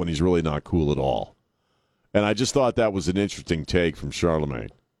cool when he's really not cool at all. And I just thought that was an interesting take from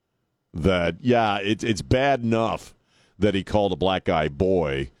Charlemagne. That, yeah, it's bad enough that he called a black guy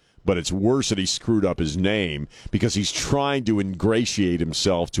boy, but it's worse that he screwed up his name because he's trying to ingratiate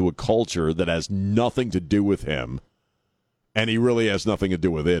himself to a culture that has nothing to do with him, and he really has nothing to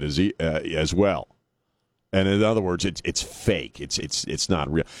do with it as well. And in other words, it's fake. It's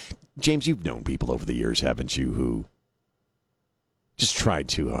not real. James, you've known people over the years, haven't you, who just tried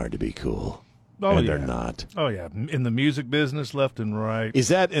too hard to be cool, and they're not. Oh, yeah. In the music business, left and right. Is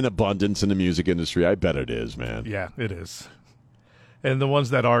that in abundance in the music industry? I bet it is, man. Yeah, it is. And the ones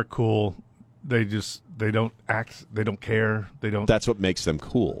that are cool, they don't act, they don't care, they don't. That's what makes them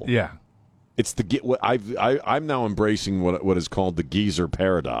cool. Yeah, it's I'm now embracing what is called the geezer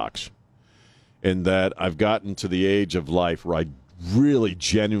paradox, in that I've gotten to the age of life where I really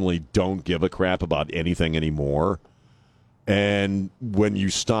genuinely don't give a crap about anything anymore. And when you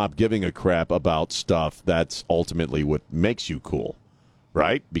stop giving a crap about stuff, that's ultimately what makes you cool.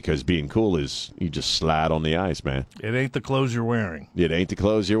 Right? Because being cool is you just slide on the ice, man. It ain't the clothes you're wearing. It ain't the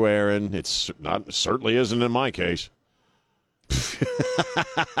clothes you're wearing. It's not. Certainly isn't in my case.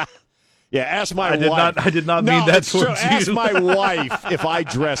 Yeah, ask my wife. I did not mean that towards you. Ask my wife if I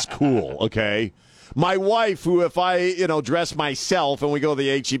dress cool, okay? My wife, who if I, dress myself and we go to the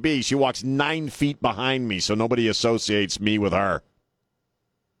H-E-B, she walks 9 feet behind me so nobody associates me with her.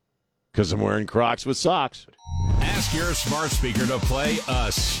 Because I'm wearing Crocs with socks. Ask your smart speaker to play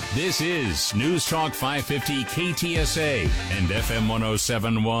us. This is News Talk 550 KTSA and FM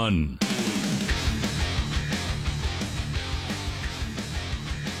 1071.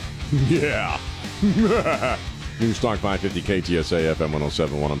 Yeah. News Talk 550 KTSA FM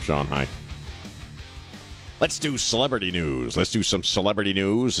 1071. I'm Sean. Hi. Let's do celebrity news. Let's do some celebrity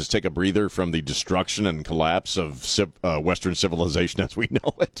news. Let's take a breather from the destruction and collapse of Western civilization as we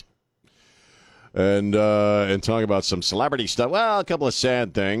know it. And talk about some celebrity stuff. Well, a couple of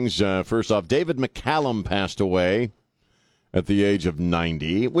sad things. First off, David McCallum passed away at the age of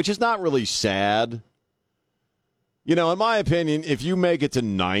 90, which is not really sad. You know, in my opinion, if you make it to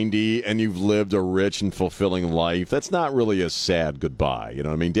 90 and you've lived a rich and fulfilling life, that's not really a sad goodbye. You know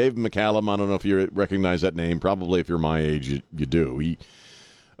what I mean? David McCallum, I don't know if you recognize that name. Probably if you're my age, you do. He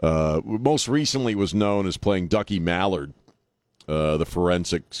most recently was known as playing Ducky Mallard, the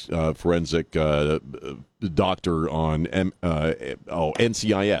forensic doctor on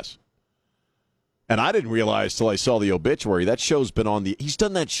NCIS. And I didn't realize till I saw the obituary, that show's been on he's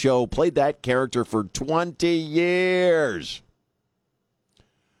done that show, played that character for 20 years.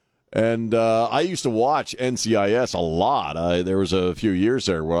 And I used to watch NCIS a lot. There was a few years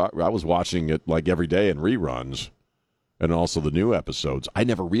there where I was watching it like every day in reruns and also the new episodes. I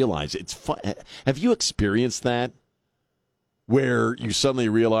never realized it's fun. Have you experienced that? Where you suddenly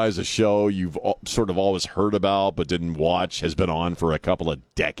realize a show you've sort of always heard about but didn't watch has been on for a couple of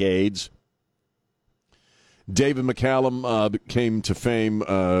decades? David McCallum came to fame,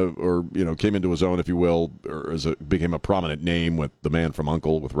 came into his own, if you will, or became a prominent name with The Man from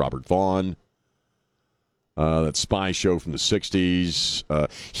U.N.C.L.E. with Robert Vaughn. That spy show from the 60s.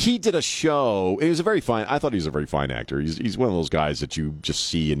 He did a show. He was I thought he was a very fine actor. He's one of those guys that you just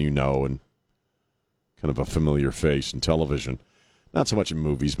see and you know, and kind of a familiar face in television. Not so much in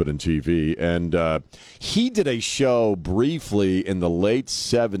movies, but in TV. And he did a show briefly in the late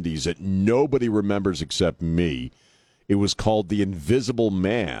 70s that nobody remembers except me. It was called The Invisible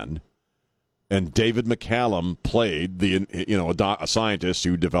Man. And David McCallum played a scientist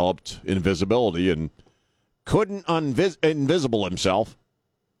who developed invisibility and couldn't invisible himself.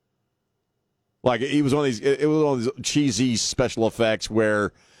 Like it was one of these cheesy special effects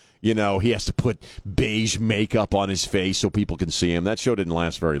where, you know, he has to put beige makeup on his face so people can see him. That show didn't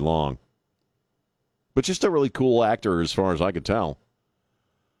last very long. But just a really cool actor as far as I could tell.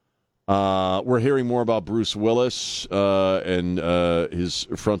 We're hearing more about Bruce Willis and his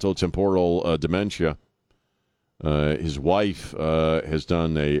frontotemporal dementia. His wife has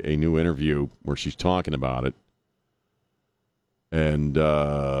done a new interview where she's talking about it. And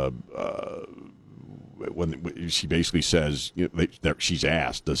when she basically says, she's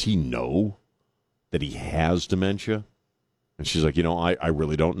asked, does he know that he has dementia? And she's like, I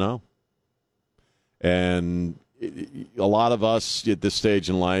really don't know. And a lot of us at this stage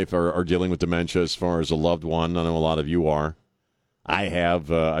in life are dealing with dementia as far as a loved one. I know a lot of you are. I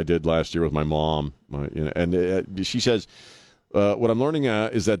have. I did last year with my mom. And she says, what I'm learning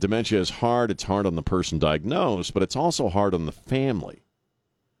is that dementia is hard. It's hard on the person diagnosed, but it's also hard on the family.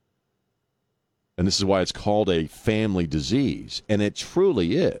 And this is why it's called a family disease. And it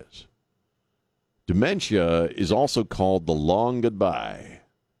truly is. Dementia is also called the long goodbye.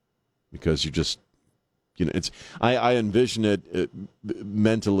 Because you just, I envision it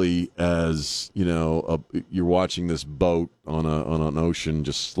mentally as, you're watching this boat on an ocean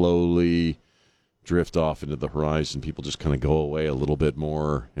just slowly drift off into the horizon. People just kind of go away a little bit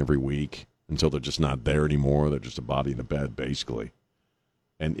more every week until they're just not there anymore. They're just a body in a bed, basically.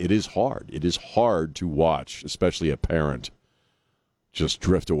 And it is hard. It is hard to watch, especially a parent, just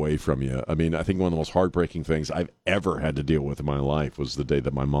drift away from you. I mean, I think one of the most heartbreaking things I've ever had to deal with in my life was the day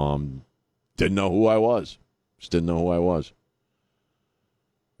that my mom didn't know who I was. Just didn't know who I was.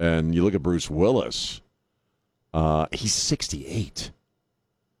 And you look at Bruce Willis. He's 68.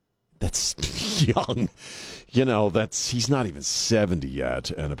 That's young. He's not even 70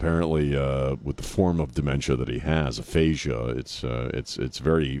 yet, and apparently with the form of dementia that he has, aphasia, it's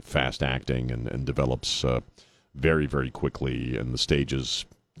very fast acting and develops very, very quickly, and the stages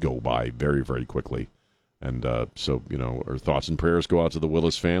go by very, very quickly. And so, our thoughts and prayers go out to the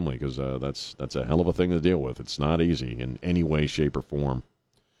Willis family, because that's a hell of a thing to deal with. It's not easy in any way, shape, or form.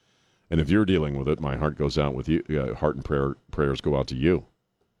 And if you're dealing with it, my heart goes out with you. Heart and prayers go out to you.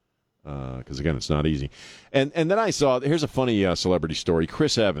 Because, again, it's not easy. And then I saw, here's a funny celebrity story.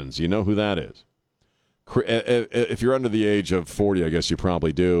 Chris Evans, you know who that is? If you're under the age of 40, I guess you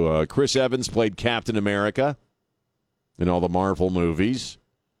probably do. Chris Evans played Captain America in all the Marvel movies.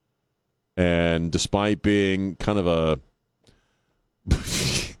 And despite being kind of a,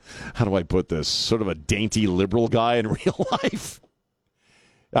 how do I put this, sort of a dainty liberal guy in real life,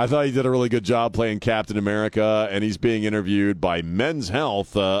 I thought he did a really good job playing Captain America, and he's being interviewed by Men's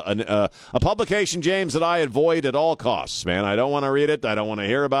Health, a publication, James, that I avoid at all costs, man. I don't want to read it. I don't want to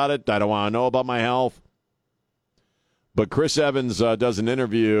hear about it. I don't want to know about my health. But Chris Evans does an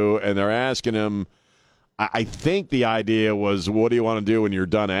interview, and they're asking him, I think the idea was, what do you want to do when you're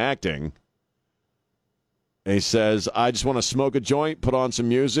done acting? And he says, I just want to smoke a joint, put on some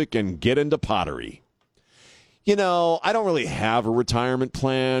music, and get into pottery. I don't really have a retirement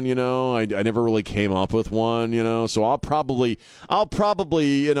plan, I never really came up with one, so I'll probably,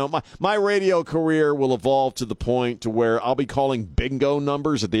 my radio career will evolve to the point to where I'll be calling bingo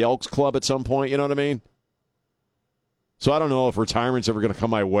numbers at the Elks Club at some point, you know what I mean? So I don't know if retirement's ever going to come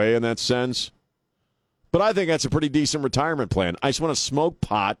my way in that sense, but I think that's a pretty decent retirement plan. I just want to smoke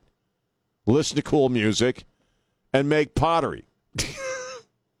pot, listen to cool music, and make pottery.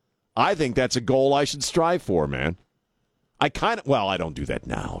 I think that's a goal I should strive for, man. I don't do that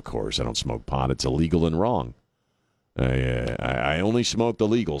now, of course. I don't smoke pot. It's illegal and wrong. I only smoke the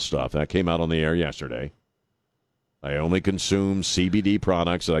legal stuff. That came out on the air yesterday. I only consume CBD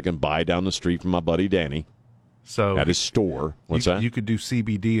products that I can buy down the street from my buddy Danny. So at his store. What's that? You could do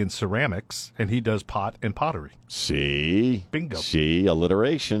CBD in ceramics, and he does pot and pottery. See? Bingo. See?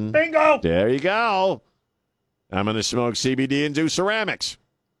 Alliteration. Bingo! There you go. I'm going to smoke CBD and do ceramics.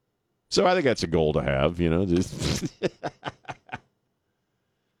 So I think that's a goal to have, just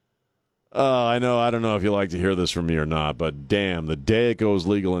I know. I don't know if you like to hear this from me or not, but damn, the day it goes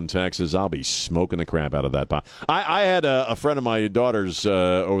legal in Texas, I'll be smoking the crap out of that pot. I had a friend of my daughter's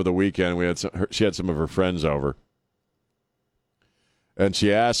over the weekend. She had some of her friends over, and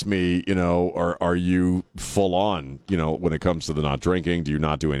she asked me, are you full on, when it comes to the not drinking? Do you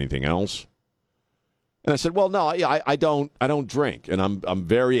not do anything else? And I said, well, no, I don't drink, and I'm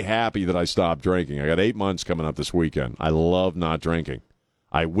very happy that I stopped drinking. I got 8 months coming up this weekend. I love not drinking.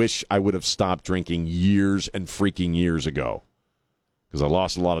 I wish I would have stopped drinking years and freaking years ago because I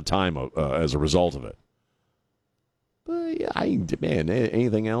lost a lot of time as a result of it. But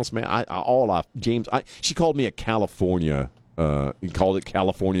anything else, man? James, she called me a California. He called it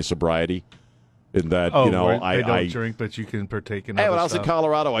California sobriety. In that, I don't drink, but you can partake in. Hey, when I was stuff. in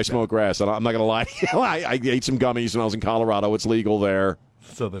Colorado, I smoked grass. I'm not going to lie. I ate some gummies when I was in Colorado. It's legal there.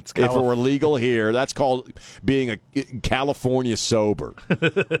 So that's if it were legal here, that's called being a California sober.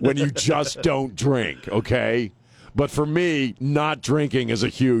 When you just don't drink, okay? But for me, not drinking is a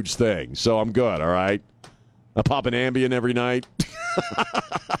huge thing. So I'm good, all right? I pop an Ambien every night.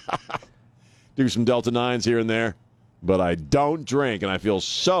 Do some Delta 9s here and there. But I don't drink, and I feel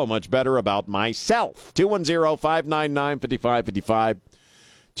so much better about myself. 210-599-5555.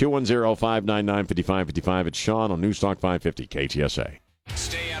 210-599-5555. It's Sean on News Talk 550 KTSA.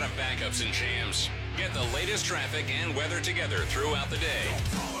 Stay out of backups and jams. Get the latest traffic and weather together throughout the day.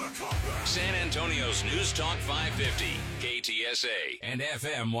 San Antonio's News Talk 550 KTSA and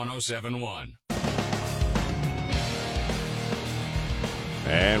FM 1071.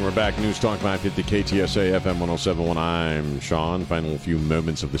 And we're back. News Talk 550 KTSA FM 1071. I'm Sean. Final few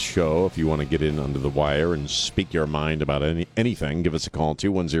moments of the show. If you want to get in under the wire and speak your mind about anything, give us a call.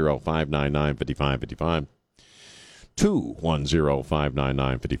 210-599-5555.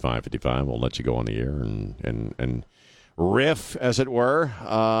 210-599-5555. We'll let you go on the air and riff, as it were.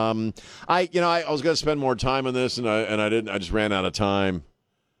 I was going to spend more time on this, and I didn't. I just ran out of time.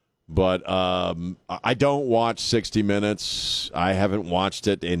 But I don't watch 60 Minutes. I haven't watched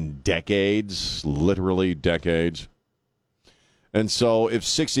it in decades, literally decades. And so if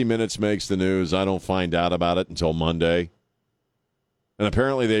 60 Minutes makes the news, I don't find out about it until Monday. And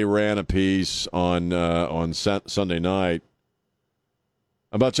apparently they ran a piece on Sunday night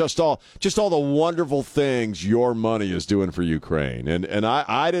about just all the wonderful things your money is doing for Ukraine. And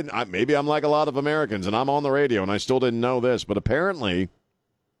I didn't. Maybe I'm like a lot of Americans, and I'm on the radio, and I still didn't know this, but apparently.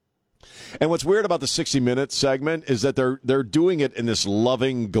 And what's weird about the 60 Minutes segment is that they're doing it in this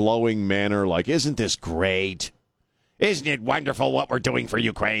loving, glowing manner, like, isn't this great? Isn't it wonderful what we're doing for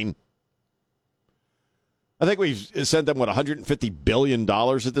Ukraine? I think we've sent them, $150 billion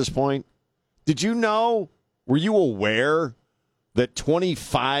at this point? Did you know? Were you aware that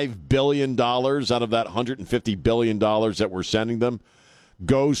 $25 billion out of that $150 billion that we're sending them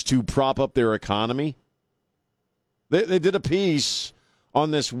goes to prop up their economy? They did a piece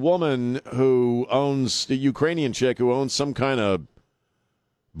on this woman who owns, the Ukrainian chick who owns some kind of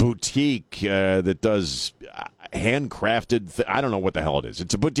boutique that does handcrafted, I don't know what the hell it is.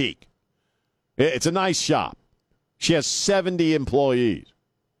 It's a boutique. It's a nice shop. She has 70 employees.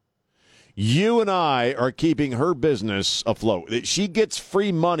 You and I are keeping her business afloat. She gets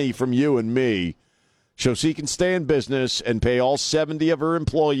free money from you and me. so she can stay in business and pay all 70 of her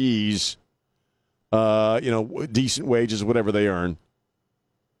employees, decent wages, whatever they earn.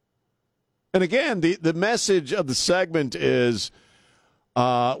 And again, the message of the segment is,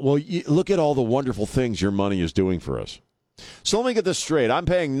 look at all the wonderful things your money is doing for us. So let me get this straight. I'm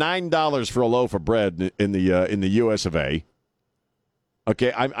paying $9 for a loaf of bread in the U.S. of A.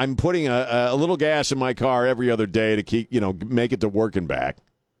 Okay, I'm putting a little gas in my car every other day to keep make it to work and back.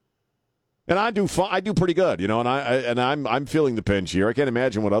 And I do pretty good, and I'm feeling the pinch here. I can't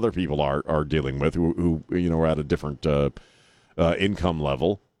imagine what other people are dealing with who are at a different income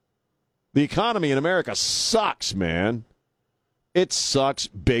level. The economy in America sucks, man. It sucks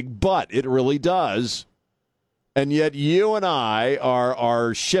big butt. It really does. And yet you and I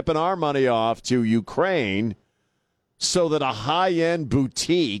are shipping our money off to Ukraine so that a high-end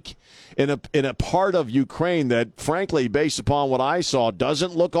boutique in a part of Ukraine that, frankly, based upon what I saw,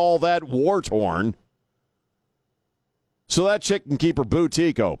 doesn't look all that war-torn, so that chick can keep her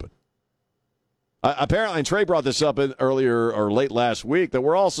boutique open. Apparently, and Trey brought this up earlier or late last week, that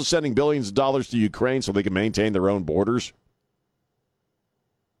we're also sending billions of dollars to Ukraine so they can maintain their own borders.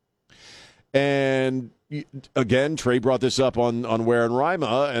 And again, Trey brought this up on Ware and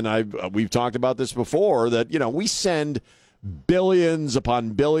Rima, and we've talked about this before, that we send billions upon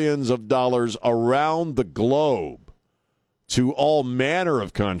billions of dollars around the globe to all manner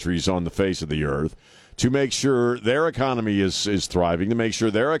of countries on the face of the earth to make sure their economy is thriving, to make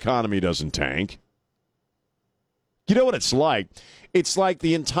sure their economy doesn't tank. You know what it's like? It's like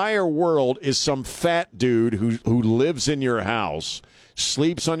the entire world is some fat dude who lives in your house,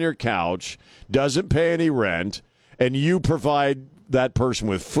 sleeps on your couch, doesn't pay any rent, and you provide that person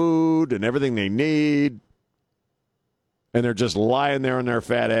with food and everything they need, and they're just lying there on their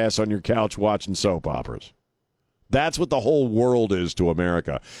fat ass on your couch watching soap operas. That's what the whole world is to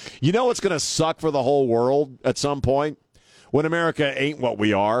America. You know what's going to suck for the whole world at some point? When America ain't what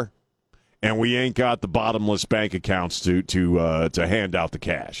we are, and we ain't got the bottomless bank accounts to hand out the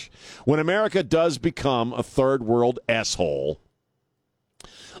cash. When America does become a third world asshole,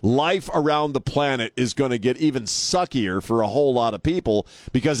 life around the planet is going to get even suckier for a whole lot of people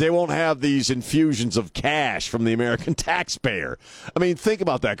because they won't have these infusions of cash from the American taxpayer. I mean, think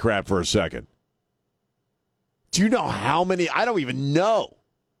about that crap for a second. Do you know how many? I don't even know.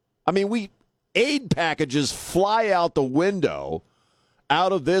 I mean, aid packages fly out the window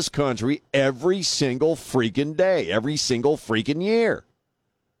out of this country every single freaking day, every single freaking year.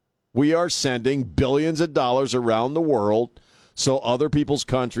 We are sending billions of dollars around the world so other people's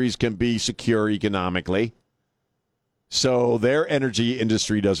countries can be secure economically, so their energy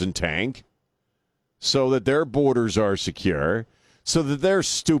industry doesn't tank, so that their borders are secure, so that their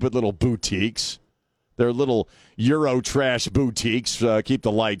stupid little boutiques, their little Euro trash boutiques keep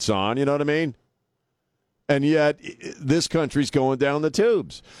the lights on, you know what I mean? And yet, this country's going down the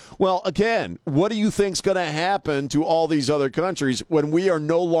tubes. Well, again, what do you think's going to happen to all these other countries when we are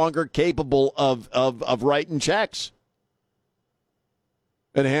no longer capable of writing checks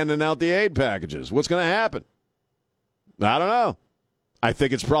and handing out the aid packages? What's going to happen? I don't know. I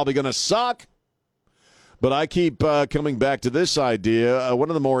think it's probably going to suck. But I keep coming back to this idea. One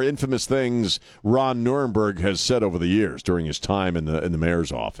of the more infamous things Ron Nuremberg has said over the years during his time in the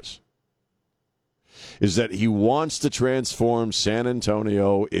mayor's office is that he wants to transform San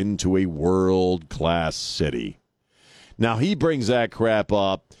Antonio into a world-class city. Now, he brings that crap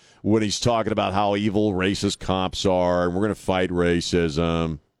up when he's talking about how evil racist cops are, and we're going to fight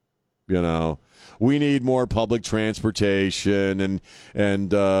racism. We need more public transportation and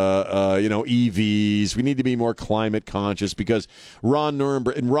EVs. We need to be more climate conscious because in Ron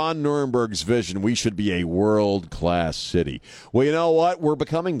Nuremberg's vision, we should be a world-class city. Well, you know what? We're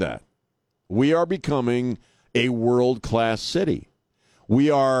becoming that. We are becoming a world-class city. We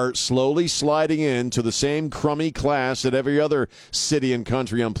are slowly sliding into the same crummy class that every other city and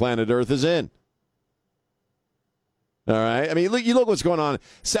country on planet Earth is in. All right? I mean, you look what's going on.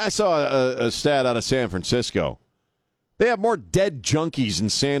 I saw a stat out of San Francisco. They have more dead junkies in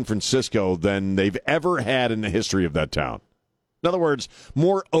San Francisco than they've ever had in the history of that town. In other words,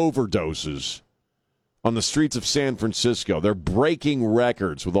 more overdoses on the streets of San Francisco. They're breaking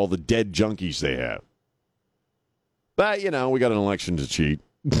records with all the dead junkies they have. But, we got an election to cheat.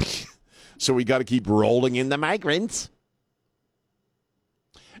 So we got to keep rolling in the migrants.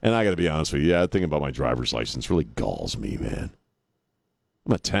 And I got to be honest with you, thinking about my driver's license really galls me, man.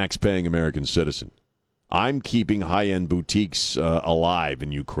 I'm a tax-paying American citizen. I'm keeping high-end boutiques alive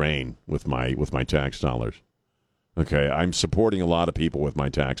in Ukraine with my tax dollars. Okay, I'm supporting a lot of people with my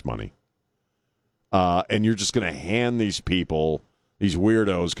tax money. And you're just going to hand these people These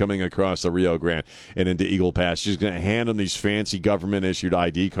weirdos coming across the Rio Grande and into Eagle Pass. She's going to hand them these fancy government-issued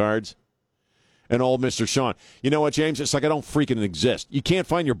ID cards. And old Mr. Sean, you know what, James? It's like I don't freaking exist. You can't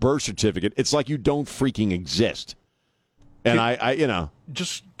find your birth certificate. It's like you don't freaking exist. And I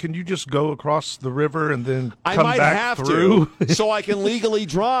Can you just go across the river and then come I might back have through? to, so I can legally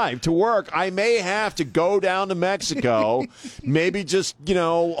drive to work. I may have to go down to Mexico, maybe just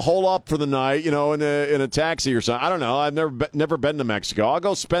hole up for the night, in a taxi or something. I don't know. I've never been to Mexico. I'll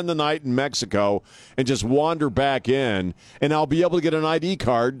go spend the night in Mexico and just wander back in, and I'll be able to get an ID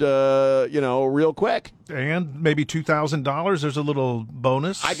card, real quick. And maybe $2,000. There's a little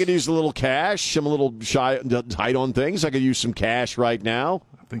bonus. I could use a little cash. I'm a little tight on things. I could use some cash right now.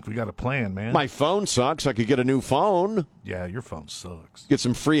 I think we got a plan, man. My phone sucks. I could get a new phone. Yeah, your phone sucks. Get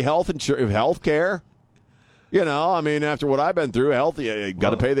some free health care. After what I've been through, you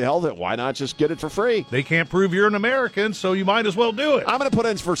got to pay the health. Why not just get it for free? They can't prove you're an American, so you might as well do it. I'm going to put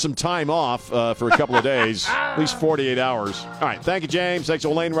in for some time off for a couple of days, at least 48 hours. All right. Thank you, James. Thanks to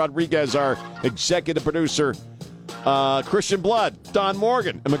Elaine Rodriguez, our executive producer. Christian Blood, Don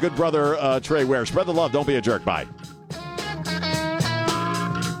Morgan, and my good brother, Trey Ware. Spread the love. Don't be a jerk. Bye.